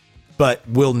 60s, but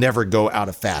will never go out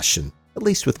of fashion, at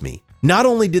least with me. Not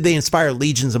only did they inspire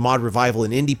legions of mod revival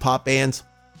and indie pop bands,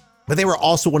 but they were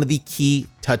also one of the key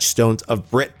touchstones of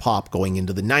Britpop going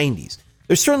into the 90s.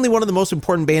 They're certainly one of the most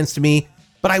important bands to me,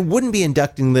 but I wouldn't be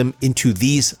inducting them into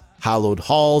these hallowed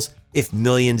halls if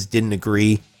millions didn't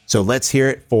agree. So let's hear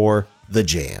it for The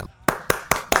Jam.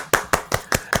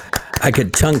 I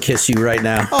could tongue kiss you right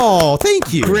now. Oh,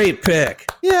 thank you. Great pick.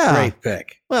 Yeah. Great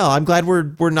pick. Well, I'm glad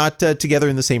we're not together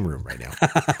in the same room right now.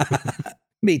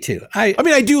 Me too. I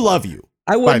mean, I do love you.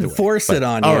 I wouldn't force it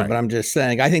on you, right. but I'm just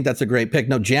saying, I think that's a great pick.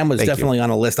 No, Jam was definitely on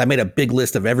a list. I made a big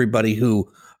list of everybody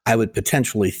who I would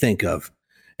potentially think of.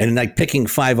 And like picking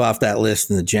 5 off that list,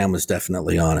 and the Jam was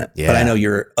definitely on it. Yeah. But I know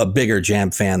you're a bigger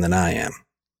Jam fan than I am.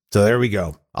 So there we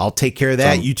go. I'll take care of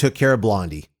that. You took care of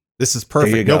Blondie. This is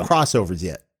perfect. No crossovers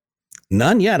yet.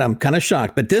 None yet. I'm kind of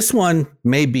shocked. But this one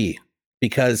may be,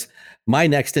 because my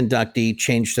next inductee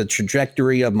changed the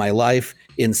trajectory of my life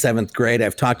in 7th grade.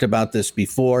 I've talked about this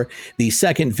before. The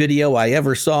second video I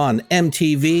ever saw on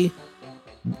MTV,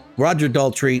 Roger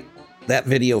Daltrey, that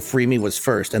video, Free Me, was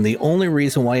first. And the only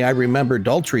reason why I remember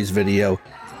Daltrey's video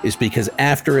is because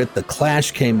after it, The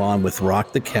Clash came on with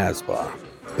Rock the Casbah.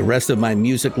 The rest of my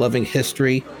music-loving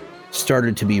history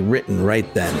started to be written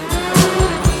right then.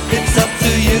 It's up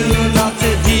to you not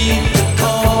to heed the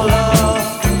caller.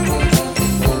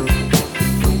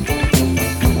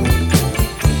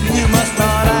 You must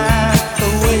not act the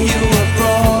way you were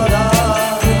brought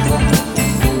up.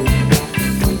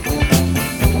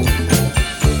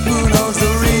 Who knows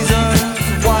the reason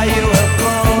why you have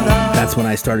grown up? That's when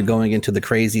I started going into the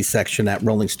crazy section at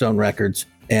Rolling Stone Records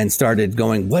and started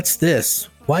going, what's this?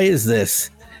 Why is this?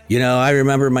 You know, I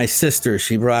remember my sister,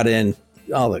 she brought in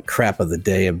all the crap of the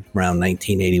day around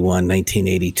 1981,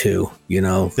 1982, you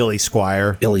know. Billy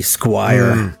Squier.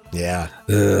 Yeah.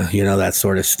 You know, that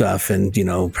sort of stuff. And, you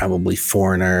know, probably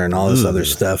Foreigner and all this other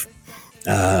stuff.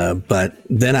 But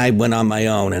then I went on my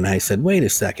own and I said, wait a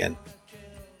second.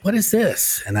 What is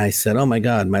this? And I said, oh my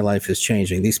God, my life is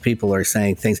changing. These people are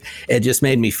saying things. It just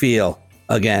made me feel,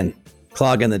 again,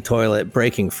 clogging the toilet,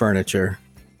 breaking furniture,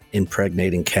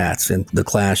 impregnating cats, and The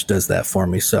Clash does that for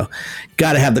me. So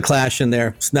got to have The Clash in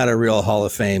there. It's not a real Hall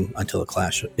of Fame until The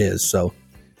Clash is. So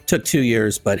Took 2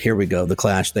 years, but here we go. The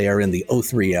Clash, they are in the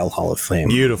O3L Hall of Fame.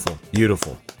 Beautiful,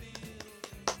 beautiful.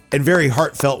 And very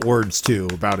heartfelt words, too,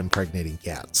 about impregnating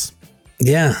cats.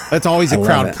 Yeah. That's always a I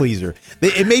crowd love it. pleaser.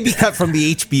 It may be cut from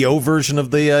the HBO version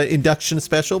of the Induction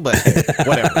special, but hey,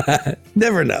 whatever.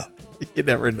 Never know. You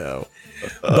never know.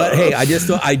 But hey,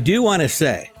 I do want to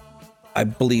say, I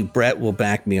believe Brett will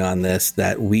back me on this,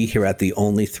 that we here at the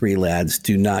Only Three Lads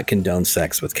do not condone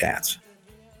sex with cats.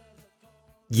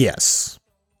 Yes.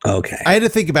 Okay. I had to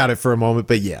think about it for a moment,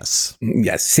 but yes.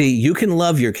 Yes. See, you can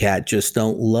love your cat, just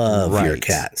don't love your Right.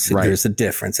 cat. So Right. there's a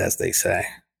difference, as they say.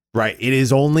 Right. It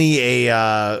is only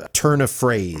a turn of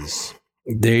phrase.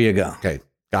 There you go. Okay.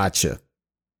 Gotcha.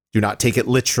 Do not take it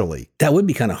literally. That would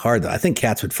be kind of hard, though. I think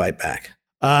cats would fight back.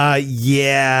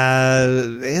 Yeah.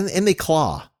 And they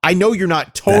claw. I know you're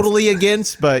not totally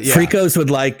against, but yeah. Freakos would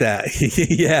like that.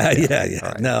 yeah. All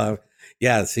right. No.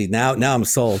 Yeah. See, now I'm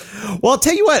sold. Well, I'll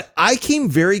tell you what, I came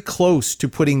very close to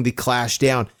putting the Clash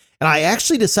down, and I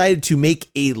actually decided to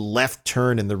make a left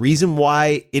turn. And the reason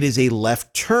why it is a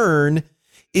left turn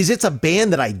is it's a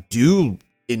band that I do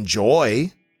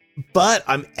enjoy, but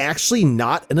I'm actually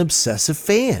not an obsessive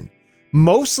fan.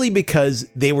 Mostly because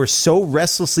they were so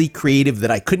restlessly creative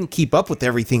that I couldn't keep up with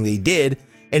everything they did,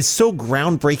 and so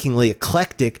groundbreakingly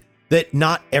eclectic that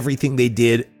not everything they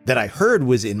did that I heard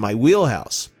was in my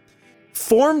wheelhouse.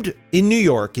 Formed in New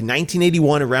York in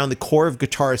 1981 around the core of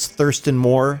guitarists Thurston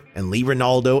Moore and Lee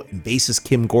Ronaldo and bassist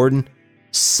Kim Gordon,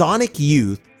 Sonic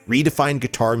Youth redefined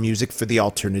guitar music for the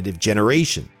alternative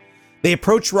generation. They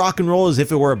approached rock and roll as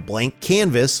if it were a blank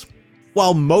canvas.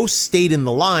 While most stayed in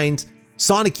the lines,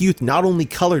 Sonic Youth not only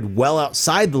colored well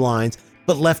outside the lines,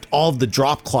 but left all of the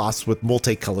drop cloths with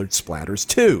multicolored splatters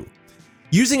too.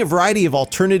 Using a variety of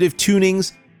alternative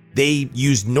tunings, they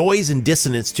used noise and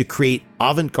dissonance to create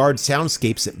avant-garde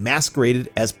soundscapes that masqueraded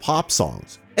as pop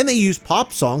songs. And they used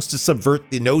pop songs to subvert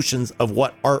the notions of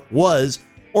what art was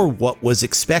or what was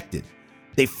expected.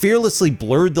 They fearlessly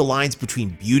blurred the lines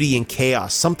between beauty and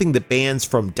chaos, something that bands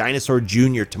from Dinosaur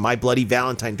Jr. to My Bloody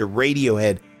Valentine to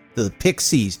Radiohead to the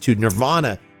Pixies to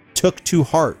Nirvana took to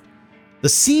heart. The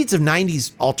seeds of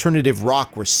 90s alternative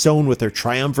rock were sown with their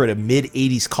triumvirate of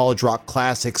mid-80s college rock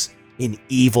classics in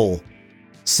Evil,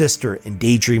 Sister, and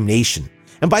Daydream Nation.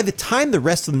 And by the time the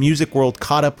rest of the music world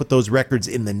caught up with those records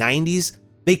in the 90s,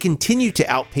 they continued to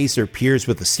outpace their peers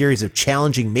with a series of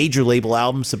challenging major label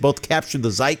albums that both captured the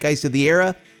zeitgeist of the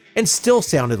era and still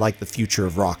sounded like the future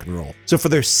of rock and roll. So for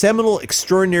their seminal,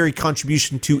 extraordinary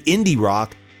contribution to indie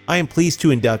rock, I am pleased to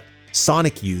induct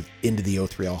Sonic Youth into the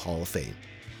O3L Hall of Fame.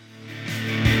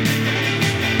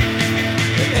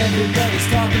 Everybody's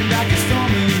talking about the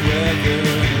stormy weather.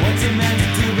 What's a man to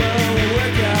do but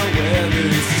work out whether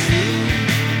it's true?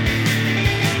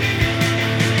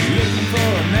 Looking for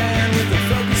a man with a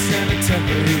focus and a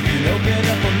temper who can open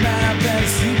up a map and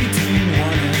see between 1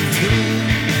 and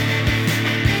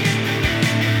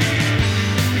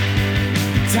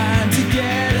 2. Time to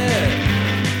get it.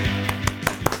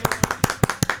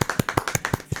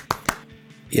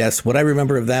 Yes, what I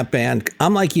remember of that band,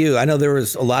 I'm like you. I know there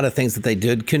was a lot of things that they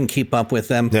did, couldn't keep up with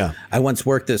them. Yeah. I once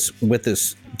worked with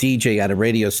this DJ at a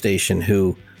radio station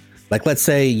who, like, let's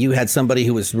say you had somebody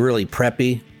who was really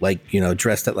preppy, like, you know,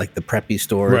 dressed at like the preppy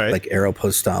store, Right. like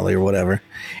Aeropostale or whatever.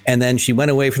 And then she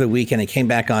went away for the weekend and came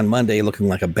back on Monday looking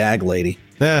like a bag lady.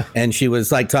 Yeah. And she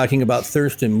was like talking about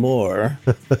Thurston Moore.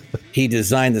 He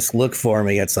designed this look for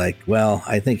me. It's like, well,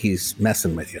 I think he's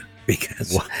messing with you.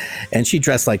 Because, and she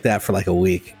dressed like that for like a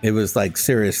week. It was like,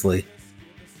 seriously,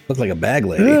 looked like a bag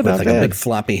lady with like a big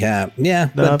floppy hat. Yeah,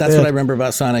 but that's what I remember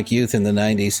about Sonic Youth in the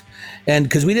 90s. And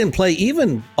because we didn't play,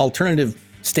 even alternative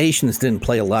stations didn't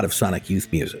play a lot of Sonic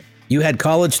Youth music. You had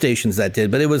college stations that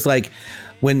did, but it was like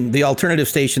when the alternative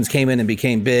stations came in and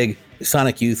became big,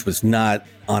 Sonic Youth was not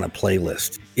on a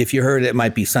playlist. If you heard it, it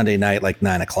might be Sunday night, like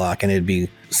 9 o'clock, and it'd be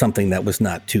something that was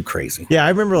not too crazy. Yeah, I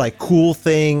remember like Cool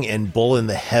Thing and Bull in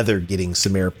the Heather getting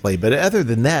some airplay, but other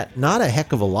than that, not a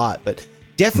heck of a lot. But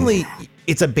definitely,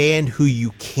 it's a band who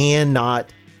you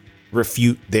cannot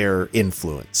refute their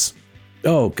influence.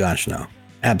 Oh, gosh, no.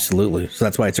 Absolutely. So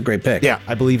that's why it's a great pick. Yeah,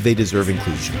 I believe they deserve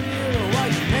inclusion.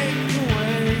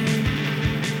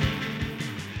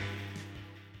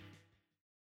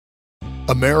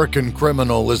 American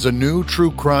Criminal is a new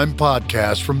true crime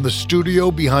podcast from the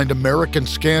studio behind American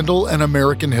Scandal and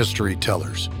American History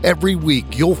Tellers. Every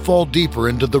week, you'll fall deeper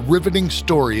into the riveting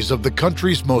stories of the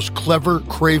country's most clever,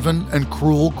 craven, and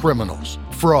cruel criminals.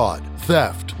 Fraud,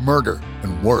 theft, murder,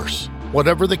 and worse.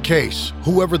 Whatever the case,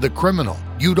 whoever the criminal,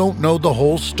 you don't know the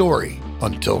whole story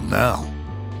until now.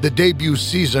 The debut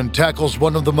season tackles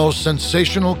one of the most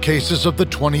sensational cases of the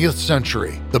 20th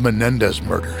century, the Menendez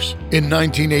murders. In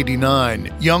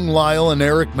 1989, young Lyle and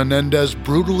Eric Menendez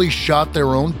brutally shot their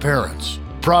own parents.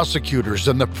 Prosecutors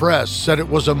and the press said it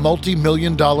was a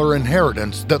multi-million-dollar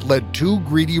inheritance that led two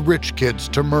greedy rich kids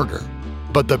to murder.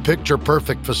 But the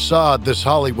picture-perfect facade this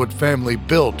Hollywood family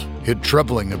built hid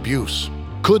troubling abuse.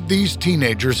 Could these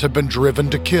teenagers have been driven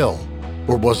to kill?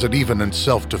 Or was it even in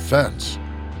self-defense?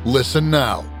 Listen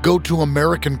now. Go to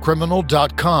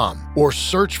AmericanCriminal.com or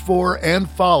search for and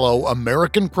follow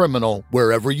American Criminal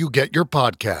wherever you get your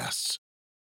podcasts.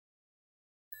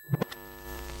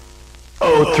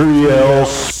 O3L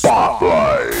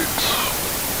Spotlight.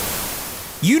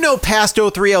 You know past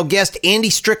O3L guest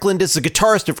Andy Strickland is the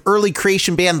guitarist of early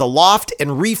creation band The Loft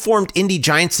and reformed indie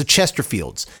giants the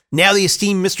Chesterfields. Now the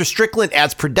esteemed Mr. Strickland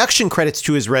adds production credits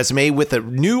to his resume with a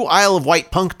new Isle of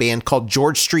Wight punk band called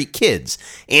George Street Kids.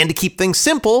 And to keep things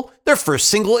simple, their first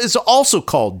single is also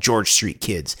called George Street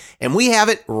Kids, and we have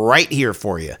it right here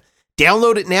for you.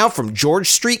 Download it now from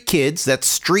George Street Kids, that's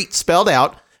street spelled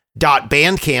out,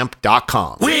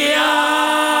 .bandcamp.com. We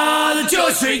are the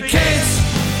George Street Kids,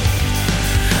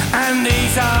 and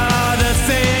these are the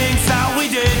things that we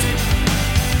did.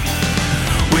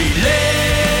 We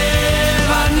live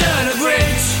under the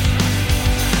bridge,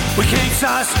 we keep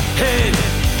us hid.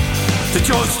 The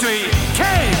George Street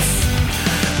Kids.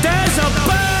 There's a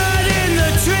bird in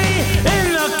the tree,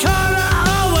 in the corner,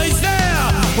 always there.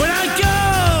 When I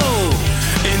go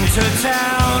into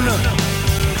town,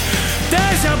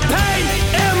 there's a paint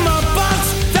in my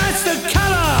box, that's the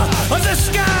color of the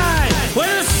sky when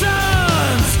the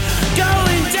sun's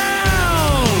going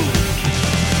down.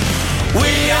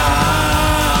 We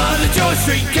are the George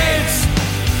Street Kids,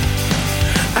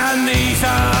 and these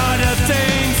are the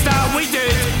things that we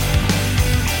did.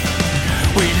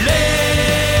 We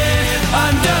live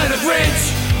under the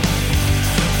bridge,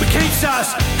 we keep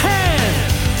us here,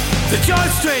 the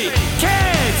George Street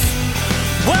Kids.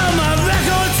 Well, my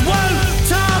records won't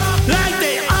talk like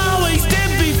they always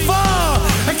did before.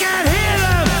 I can't hear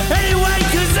them anyway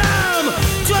 'cause I'm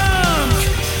drunk.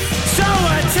 So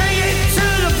I take it to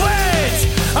the bridge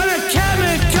on a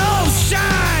chemical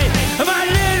shy, and my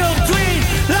little green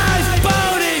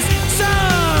lifeboat is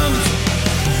sunk.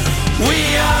 We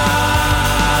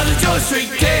are the George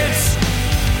Street Kids,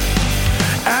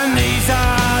 and these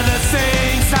are the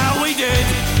things that we did.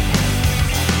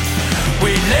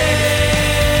 We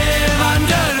live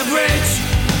under the bridge,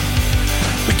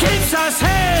 we keeps us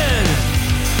here,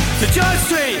 the George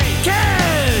Street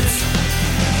Kids.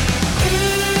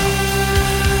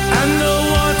 And the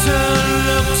water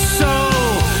looks so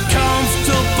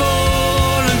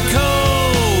comfortable and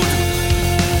cold,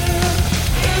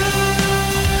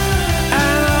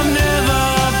 and I've never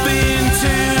been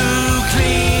too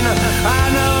clean. I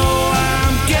know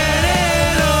I'm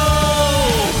getting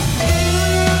old.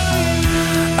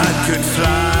 I could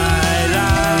fly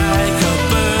like a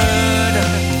bird,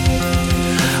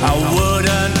 I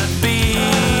wouldn't be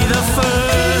the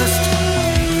first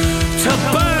to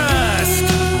burst,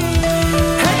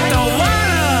 hit the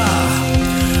water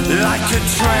like a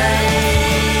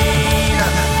train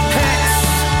hits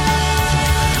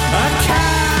a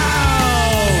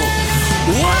cow.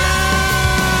 Wow!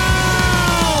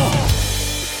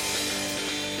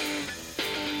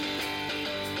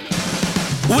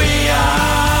 We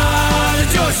are the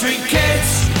George Street Kids.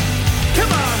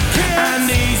 Come on, kids. And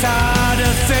these are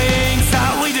the things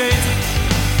that we did.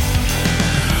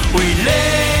 We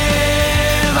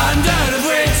live under the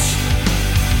bridge,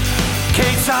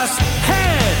 keeps us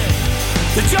here,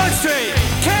 the George Street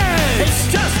Kids. It's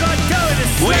just like going to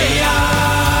sleep. We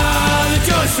are the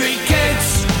George Street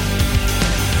Kids,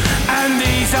 and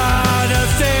these are the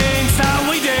things that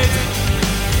we did.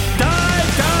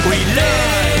 We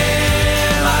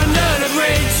live under the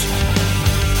bridge,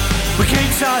 we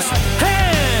keep us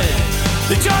here,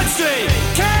 the George Street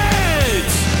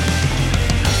Kids.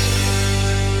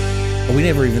 We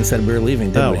never even said we were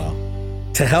leaving, did we? well.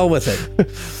 To hell with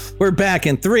it. We're back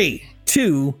in 3,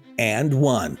 2, and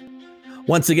 1.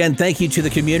 Once again, thank you to the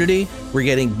community. We're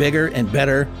getting bigger and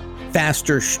better,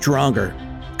 faster, stronger.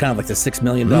 Kind of like the $6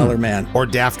 million man. Or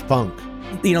Daft Punk.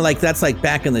 You know, like that's like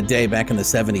back in the day, back in the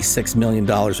 70s, $6 million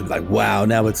would be like, wow.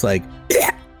 Now it's like,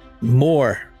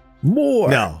 more.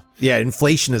 No. Yeah,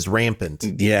 inflation is rampant.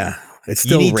 Yeah. It's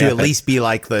still you need rampant. to at least be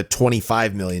like the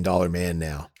 $25 million man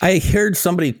now. I heard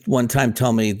somebody one time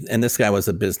tell me, and this guy was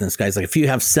a business guy, he's like, if you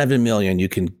have 7 million, you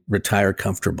can retire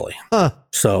comfortably.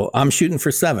 So I'm shooting for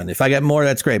 7. If I get more,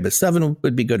 that's great, but 7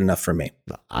 would be good enough for me.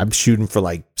 I'm shooting for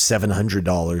like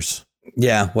 $700.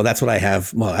 Yeah, well, that's what I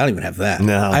have. Well, I don't even have that.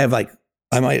 No. I have like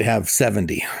I might have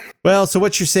 70. Well, so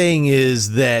what you're saying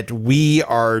is that we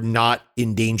are not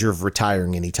in danger of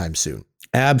retiring anytime soon.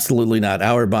 Absolutely not.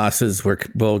 Our bosses, we're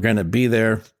going to be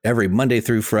there every Monday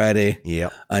through Friday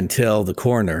until the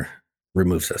coroner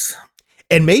removes us.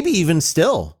 And maybe even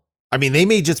still. I mean, they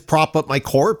may just prop up my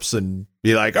corpse and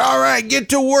be like, all right, get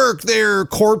to work there,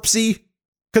 corpsey.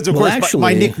 Because, of course, actually,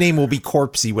 my nickname will be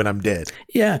Corpsey when I'm dead.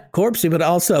 Yeah, Corpsey. But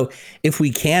also, if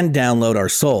we can download our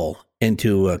soul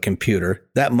into a computer,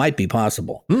 that might be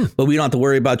possible. But we don't have to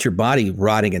worry about your body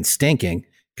rotting and stinking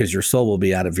because your soul will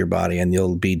be out of your body and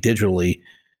you'll be digitally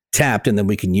tapped. And then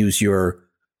we can use your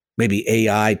maybe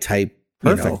AI type,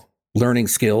 learning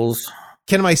skills.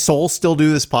 Can my soul still do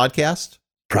this podcast?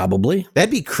 Probably.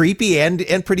 That'd be creepy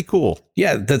and pretty cool.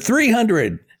 Yeah, the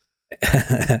 300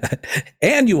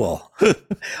 annual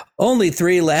only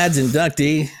 3 lads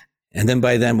inductee, and then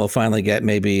by then we'll finally get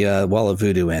maybe Wall of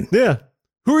Voodoo in. Yeah.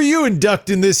 Who are you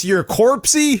inducting this year,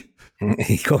 Corpsey?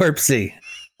 Corpsey.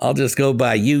 I'll just go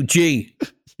by UG.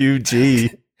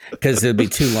 UG. Because it'd be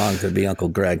too long to be Uncle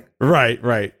Greg.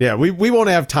 Right. Yeah, we won't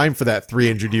have time for that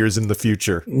 300 years in the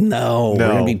future. No. We're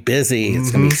going to be busy.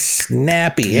 It's going to be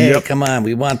snappy. Hey, come on.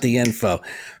 We want the info.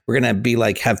 We're going to be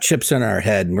like, have chips in our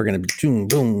head, and we're going to be boom,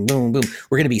 boom, boom, boom.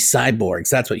 We're going to be cyborgs.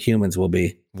 That's what humans will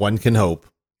be. One can hope.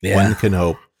 Yeah. One can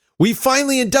hope. We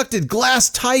finally inducted Glass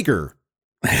Tiger.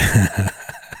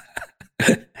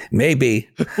 Maybe.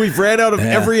 We've ran out of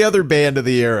every other band of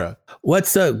the era.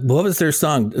 What was their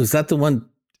song? Was that the one?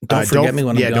 Don't forget me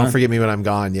when I'm gone. Don't forget me when I'm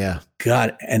gone. Yeah.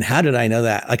 God. And how did I know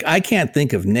that? Like, I can't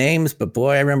think of names, but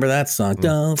boy, I remember that song.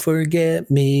 Don't forget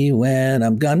me when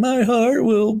I'm gone. My heart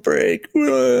will break.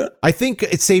 I think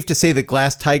it's safe to say that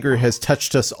Glass Tiger has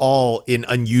touched us all in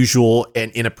unusual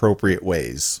and inappropriate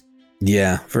ways.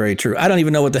 Yeah, very true. I don't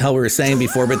even know what the hell we were saying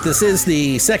before, but this is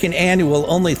the 2nd annual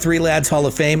Only 3 Lads Hall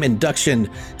of Fame induction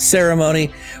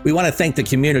ceremony. We want to thank the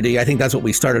community. I think that's what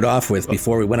we started off with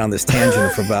before we went on this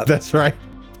tangent for about that's right.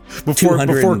 Before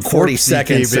 240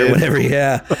 seconds or whatever.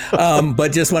 Yeah.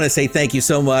 But just want to say thank you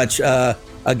so much.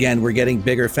 Again, we're getting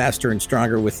bigger, faster, and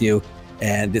stronger with you.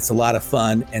 And it's a lot of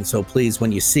fun. And so please,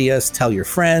 when you see us, tell your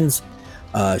friends,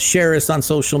 share us on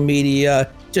social media.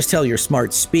 Just tell your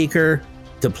smart speaker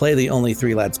to play the Only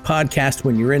 3 Lads podcast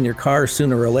when you're in your car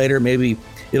sooner or later. Maybe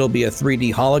it'll be a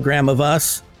 3D hologram of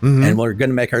us. And we're going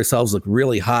to make ourselves look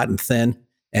really hot and thin.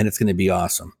 And it's going to be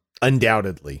awesome.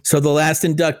 Undoubtedly. So the last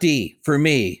inductee for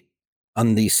me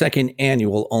on the 2nd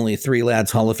annual Only 3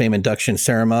 Lads Hall of Fame induction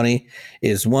ceremony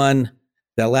is one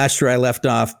that last year I left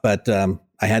off, but I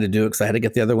had to do it because I had to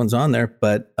get the other ones on there.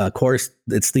 But of course,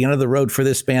 it's the end of the road for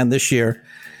this band this year.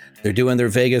 They're doing their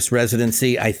Vegas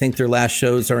residency. I think their last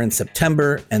shows are in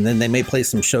September, and then they may play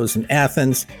some shows in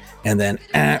Athens, and then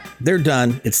they're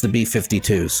done. It's the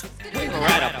B-52s. We were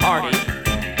at a party.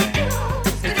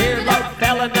 The zero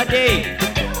fell in the D.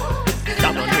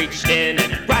 Someone reached in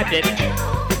and grabbed it.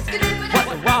 What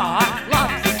a rock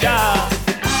lobster.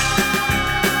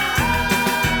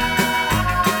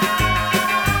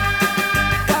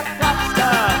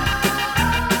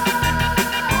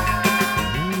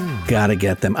 Gotta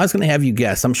get them. I was going to have you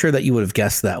guess. I'm sure that you would have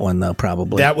guessed that one, though,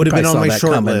 probably. That would have been on my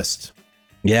short list.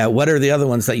 Yeah. What are the other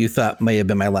ones that you thought may have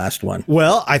been my last one?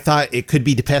 Well, I thought it could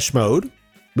be Depeche Mode.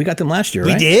 We got them last year,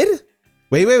 right? We did?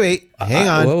 Wait. Hang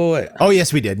on. Wait. Oh,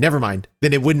 yes, we did. Never mind.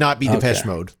 Then it would not be Depeche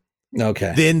Mode.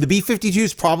 Okay. Then the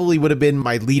B-52s probably would have been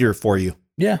my leader for you.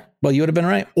 Yeah. Well, you would have been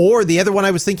right. Or the other one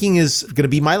I was thinking is going to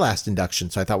be my last induction.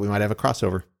 So I thought we might have a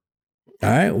crossover. All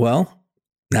right. Well,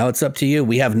 now it's up to you.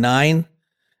 We have 9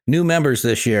 new members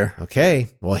this year. Okay.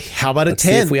 Well, how about Let's 10th?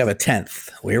 See if we have a 10th.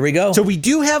 Here we go. So we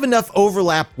do have enough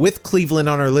overlap with Cleveland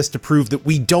on our list to prove that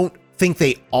we don't think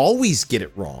they always get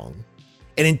it wrong.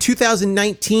 And in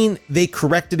 2019, they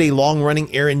corrected a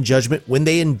long-running error in judgment when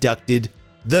they inducted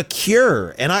The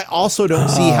Cure. And I also don't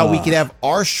see how we could have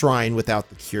our shrine without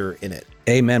The Cure in it.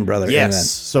 Amen, brother. Yes. Amen.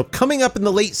 So coming up in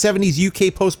the late 70s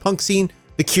UK post-punk scene,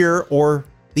 The Cure, or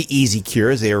The Easy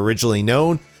Cure as they are originally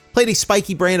known, played a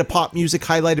spiky brand of pop music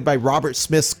highlighted by Robert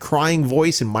Smith's crying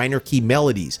voice and minor key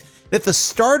melodies. And at the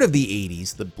start of the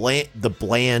 80s, the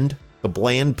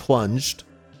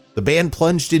band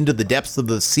plunged into the depths of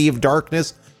the sea of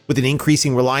darkness with an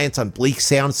increasing reliance on bleak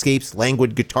soundscapes,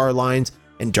 languid guitar lines,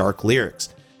 and dark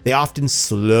lyrics. They often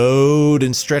slowed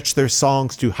and stretched their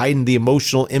songs to heighten the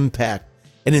emotional impact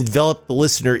and envelop the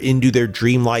listener into their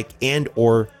dreamlike and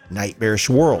or nightmarish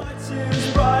world.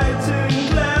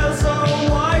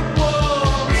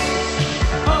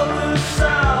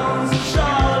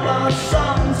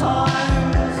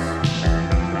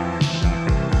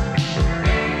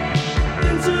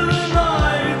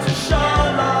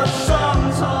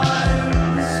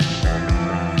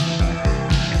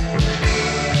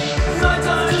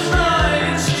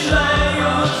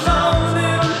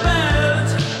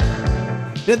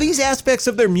 Now, these aspects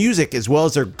of their music, as well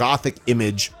as their gothic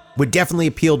image, would definitely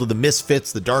appeal to the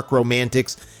misfits, the dark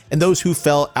romantics, and those who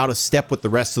fell out of step with the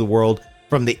rest of the world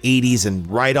from the 80s and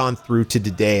right on through to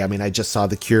today. I mean, I just saw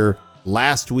The Cure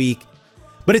last week.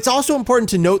 But it's also important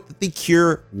to note that The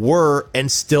Cure were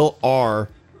and still are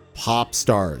pop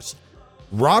stars.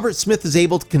 Robert Smith is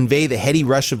able to convey the heady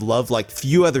rush of love like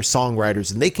few other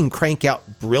songwriters, and they can crank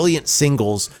out brilliant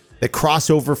singles that cross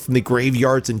over from the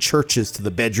graveyards and churches to the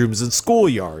bedrooms and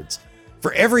schoolyards.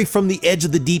 For every From the Edge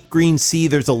of the Deep Green Sea,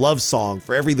 there's a love song.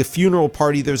 For every The Funeral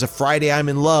Party, there's a Friday I'm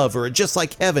in Love, or a Just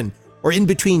Like Heaven, or In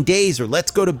Between Days, or Let's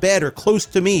Go to Bed, or Close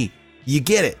to Me. You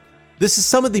get it. This is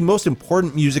some of the most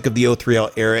important music of the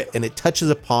O3L era, and it touches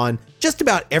upon just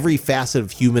about every facet of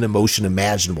human emotion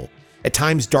imaginable. At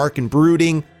times dark and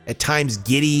brooding, at times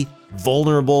giddy,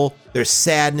 vulnerable. There's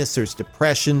sadness, there's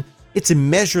depression. It's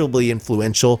immeasurably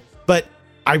influential, but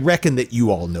I reckon that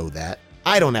you all know that.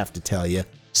 I don't have to tell you.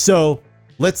 So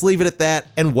let's leave it at that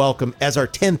and welcome as our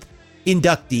 10th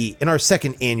inductee in our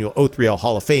second annual O3L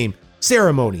Hall of Fame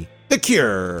ceremony, The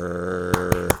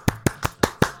Cure.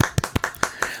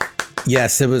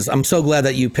 Yes, it was. I'm so glad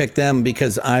that you picked them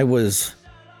because I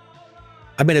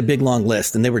made a big long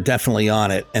list and they were definitely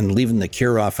on it. And leaving The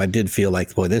Cure off, I did feel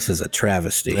like, boy, this is a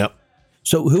travesty. Yep.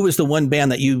 So who was the one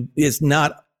band that is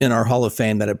not in our Hall of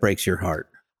Fame that it breaks your heart?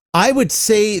 I would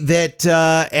say that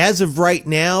as of right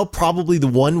now, probably the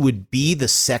one would be the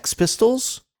Sex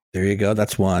Pistols. There you go.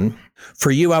 That's one.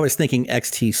 For you, I was thinking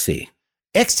XTC.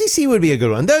 XTC would be a good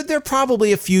one. They're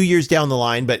probably a few years down the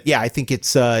line, but yeah, I think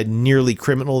it's nearly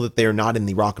criminal that they're not in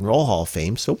the Rock and Roll Hall of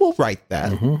Fame. So we'll write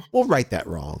that. Mm-hmm. We'll write that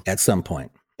wrong. At some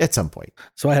point.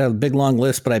 So I had a big long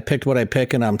list, but I picked what I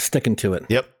pick and I'm sticking to it.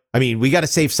 Yep. I mean, we got to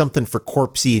save something for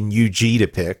Corpsey and UG to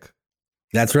pick.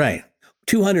 That's right.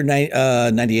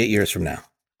 298 years from now.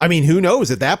 I mean, who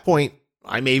knows? At that point,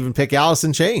 I may even pick Alice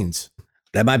in Chains.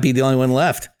 That might be the only one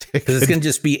left because it's going to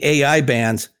just be AI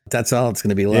bands. That's all it's going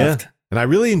to be left. Yeah. And I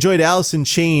really enjoyed Alice in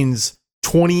Chains'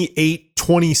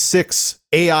 28-26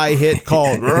 AI hit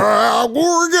called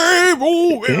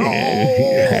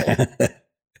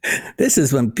This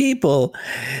is when people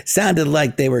sounded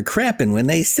like they were crapping when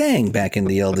they sang back in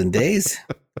the olden days.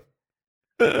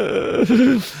 It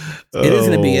is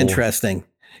going to be interesting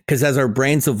because as our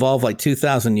brains evolve like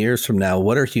 2,000 years from now,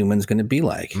 what are humans going to be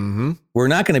like? Mm-hmm. We're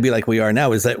not going to be like we are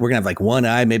now. Is that we're going to have like one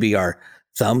eye, maybe our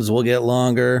thumbs will get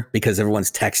longer because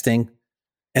everyone's texting.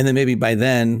 And then maybe by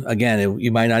then, again, you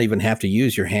might not even have to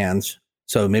use your hands.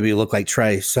 So maybe you look like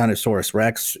Tyrannosaurus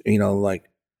Rex, like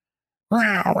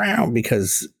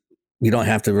because we don't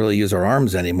have to really use our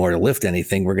arms anymore to lift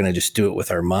anything. We're going to just do it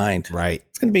with our mind. Right.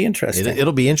 It's going to be interesting.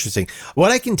 It'll be interesting.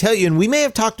 What I can tell you, and we may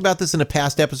have talked about this in a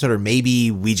past episode, or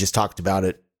maybe we just talked about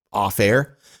it off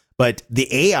air, but the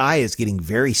AI is getting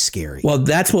very scary. Well,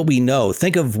 that's what we know.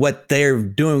 Think of what they're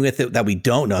doing with it that we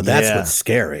don't know. That's what's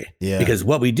scary. Yeah. Because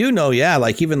what we do know,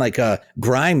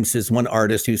 Grimes is one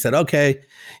artist who said, okay,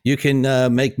 you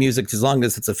can make music as long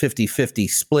as it's a 50-50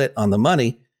 split on the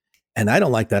money. And I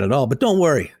don't like that at all. But don't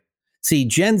worry. See,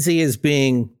 Gen Z is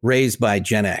being raised by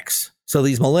Gen X. So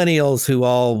these millennials who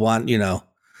all want,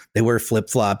 they wear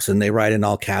flip-flops and they write in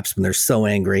all caps when they're so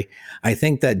angry. I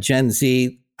think that Gen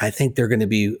Z, they're going to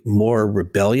be more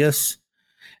rebellious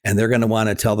and they're going to want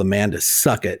to tell the man to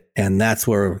suck it. And that's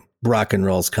where rock and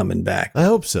roll's coming back. I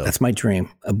hope so. That's my dream.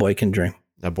 A boy can dream.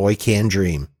 A boy can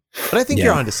dream. But I think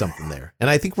you're onto something there. And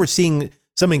I think we're seeing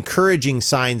some encouraging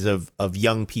signs of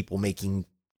young people making,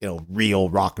 real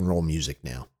rock and roll music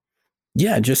now.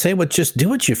 Yeah, just do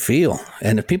what you feel.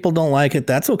 And if people don't like it,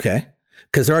 that's okay.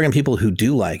 Because there are going to be people who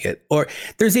do like it. Or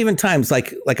there's even times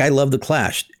like I love The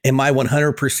Clash. Am I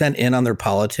 100% in on their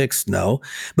politics? No.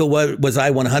 But was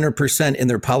I 100% in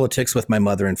their politics with my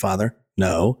mother and father?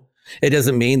 No. It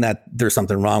doesn't mean that there's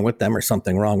something wrong with them or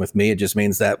something wrong with me. It just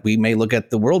means that we may look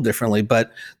at the world differently.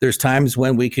 But there's times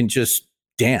when we can just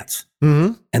dance.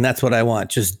 Mm-hmm. And that's what I want.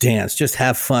 Just dance. Just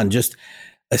have fun. Just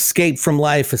escape from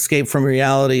life. Escape from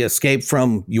reality. Escape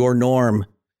from your norm.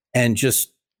 And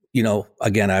just,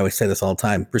 again, I always say this all the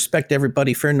time, respect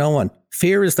everybody, fear no one.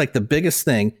 Fear is like the biggest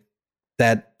thing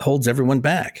that holds everyone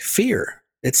back. Fear.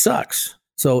 It sucks.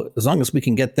 So as long as we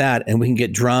can get that and we can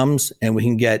get drums and we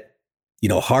can get,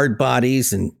 hard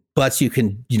bodies and butts you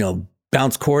can,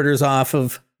 bounce quarters off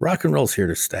of, rock and roll's here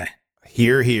to stay.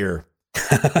 Hear, hear.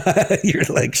 You're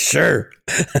like, sure.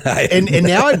 and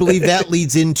now I believe that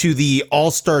leads into the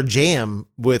All-Star Jam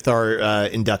with our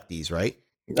inductees, right?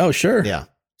 Oh, sure. Yeah.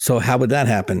 So how would that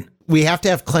happen? We have to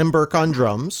have Clem Burke on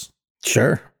drums.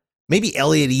 Sure. Maybe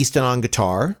Elliot Easton on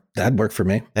guitar. That'd work for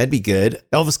me. That'd be good.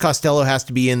 Elvis Costello has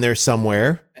to be in there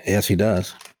somewhere. Yes, he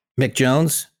does. Mick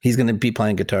Jones, he's going to be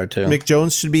playing guitar too. Mick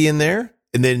Jones should be in there.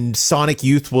 And then Sonic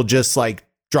Youth will just like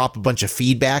drop a bunch of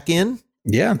feedback in.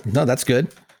 Yeah, no, that's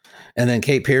good. And then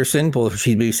Kate Pearson,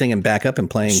 she'd be singing backup and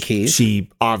playing keys. She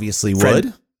obviously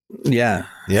would. Yeah.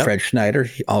 Yep. Fred Schneider,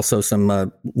 also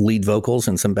some lead vocals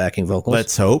and some backing vocals.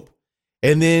 Let's hope.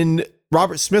 And then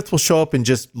Robert Smith will show up and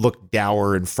just look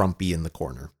dour and frumpy in the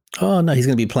corner. Oh, no, he's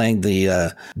going to be playing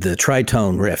the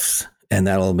tritone riffs, and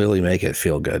that'll really make it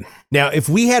feel good. Now, if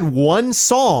we had one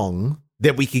song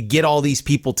that we could get all these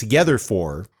people together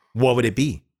for, what would it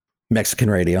be? Mexican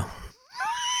Radio.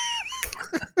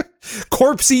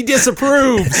 Corpsey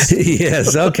disapproves.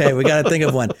 Yes. Okay. We got to think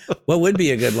of one. What would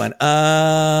be a good one?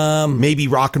 Maybe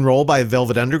Rock and Roll by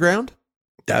Velvet Underground.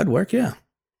 That would work. Yeah.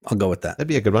 I'll go with that. That'd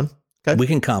be a good one. Okay. We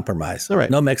can compromise. All right.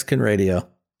 No Mexican Radio.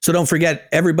 So don't forget,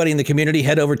 everybody in the community,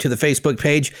 head over to the Facebook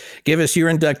page. Give us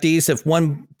your inductees. If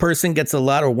one person gets a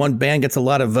lot or one band gets a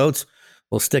lot of votes,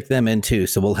 we'll stick them in too.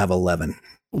 So we'll have 11.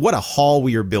 What a hall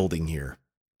we are building here.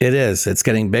 It is. It's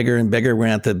getting bigger and bigger. We're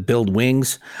going to have to build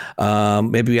wings.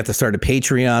 Maybe we have to start a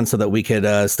Patreon so that we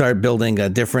could start building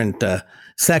different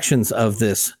sections of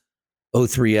this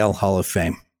O3L Hall of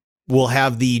Fame. We'll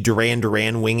have the Duran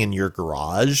Duran wing in your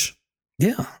garage.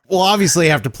 Yeah. We'll obviously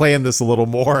have to plan this a little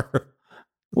more.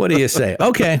 What do you say?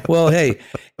 Okay. Well, hey,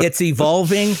 it's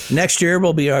evolving. Next year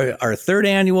will be our third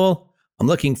annual. I'm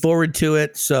looking forward to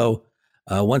it. So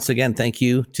once again, thank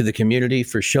you to the community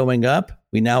for showing up.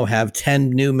 We now have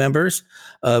 10 new members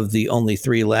of the Only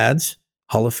Three Lads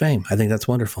Hall of Fame. I think that's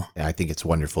wonderful. Yeah, I think it's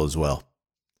wonderful as well.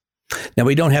 Now,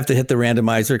 we don't have to hit the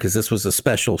randomizer because this was a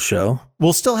special show.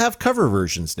 We'll still have cover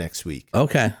versions next week.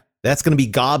 Okay. That's going to be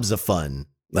gobs of fun.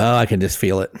 Oh, I can just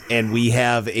feel it. And we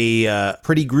have a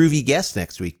pretty groovy guest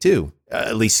next week, too,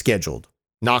 at least scheduled.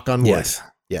 Knock on wood. Yes.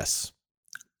 Yes.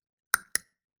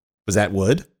 Was that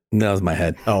wood? No, that was my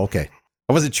head. Oh, okay.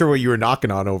 I wasn't sure what you were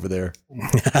knocking on over there.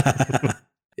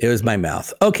 It was my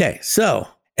mouth. Okay, so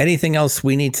anything else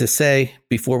we need to say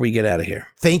before we get out of here?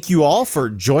 Thank you all for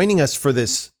joining us for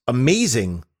this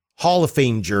amazing Hall of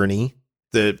Fame journey.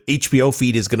 The HBO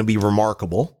feed is going to be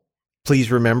remarkable.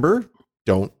 Please remember,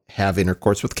 don't have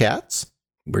intercourse with cats.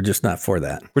 We're just not for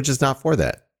that. We're just not for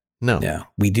that. No. Yeah,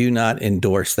 we do not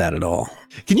endorse that at all.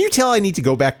 Can you tell I need to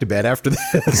go back to bed after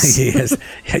this? Yes.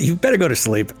 Yeah, you better go to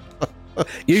sleep.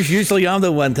 Usually I'm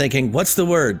the one thinking, what's the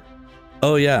word?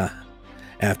 Oh, yeah.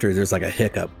 After there's like a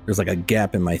hiccup. There's like a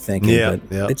gap in my thinking. Yeah, but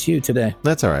yeah. It's you today.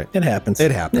 That's all right. It happens. It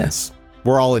happens. Yeah.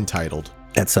 We're all entitled.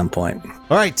 At some point.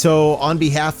 All right. So on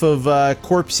behalf of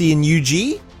Corpsey and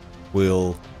UG,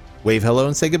 we'll wave hello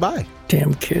and say goodbye.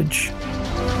 Damn kids.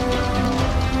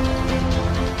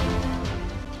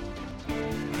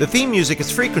 The theme music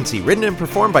is Frequency, written and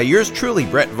performed by yours truly,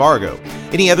 Brett Vargo.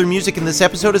 Any other music in this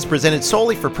episode is presented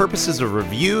solely for purposes of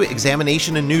review,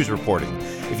 examination, and news reporting.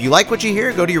 If you like what you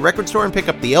hear, go to your record store and pick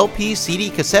up the LP, CD,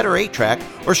 cassette, or 8-track,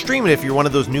 or stream it if you're one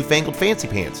of those newfangled fancy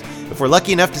pants. If we're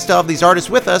lucky enough to still have these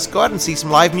artists with us, go out and see some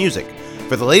live music.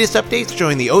 For the latest updates,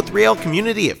 join the O3L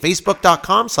community at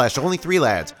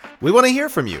facebook.com/only3lads. We want to hear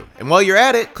from you. And while you're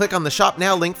at it, click on the Shop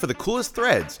Now link for the coolest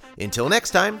threads. Until next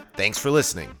time, thanks for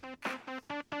listening.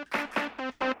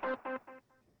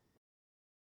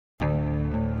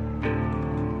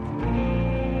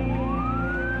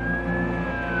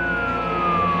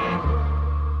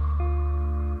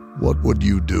 What would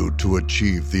you do to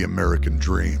achieve the American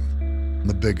dream?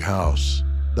 The big house,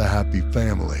 the happy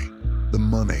family, the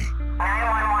money.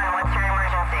 911, what's your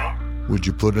emergency? Would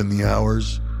you put in the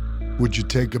hours? Would you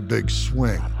take a big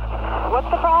swing?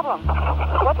 What's the problem?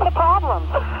 What's the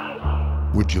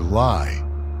problem? Would you lie?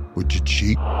 Would you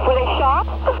cheat? Would I shop?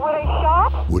 Would I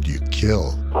shop? Would you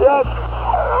kill? Yes.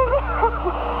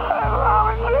 My mom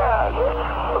and dad.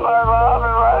 My mom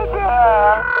and my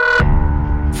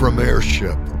dad. From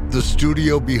Airship, the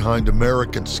studio behind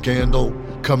American Scandal,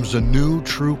 comes a new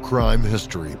true crime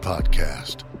history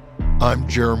podcast. I'm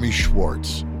Jeremy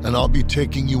Schwartz, and I'll be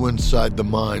taking you inside the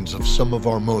minds of some of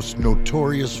our most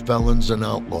notorious felons and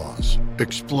outlaws,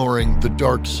 exploring the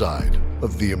dark side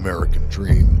of the American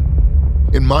dream.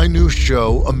 In my new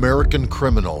show, American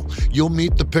Criminal, you'll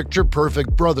meet the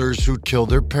picture-perfect brothers who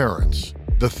killed their parents,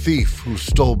 the thief who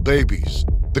stole babies,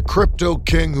 the crypto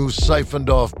king who siphoned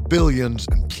off billions,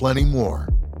 and plenty more.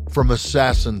 From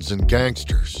assassins and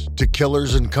gangsters to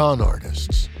killers and con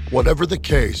artists. Whatever the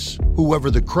case,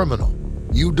 whoever the criminal,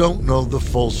 you don't know the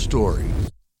full story.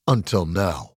 Until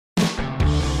now.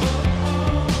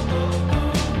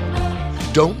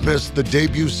 Don't miss the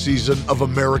debut season of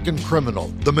American Criminal,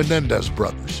 The Menendez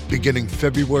Brothers, beginning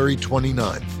February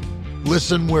 29th.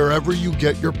 Listen wherever you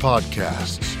get your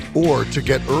podcasts. Or to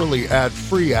get early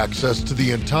ad-free access to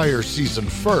the entire season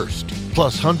first,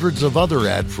 plus hundreds of other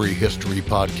ad-free history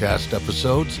podcast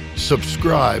episodes,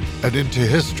 subscribe at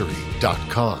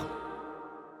IntoHistory.com.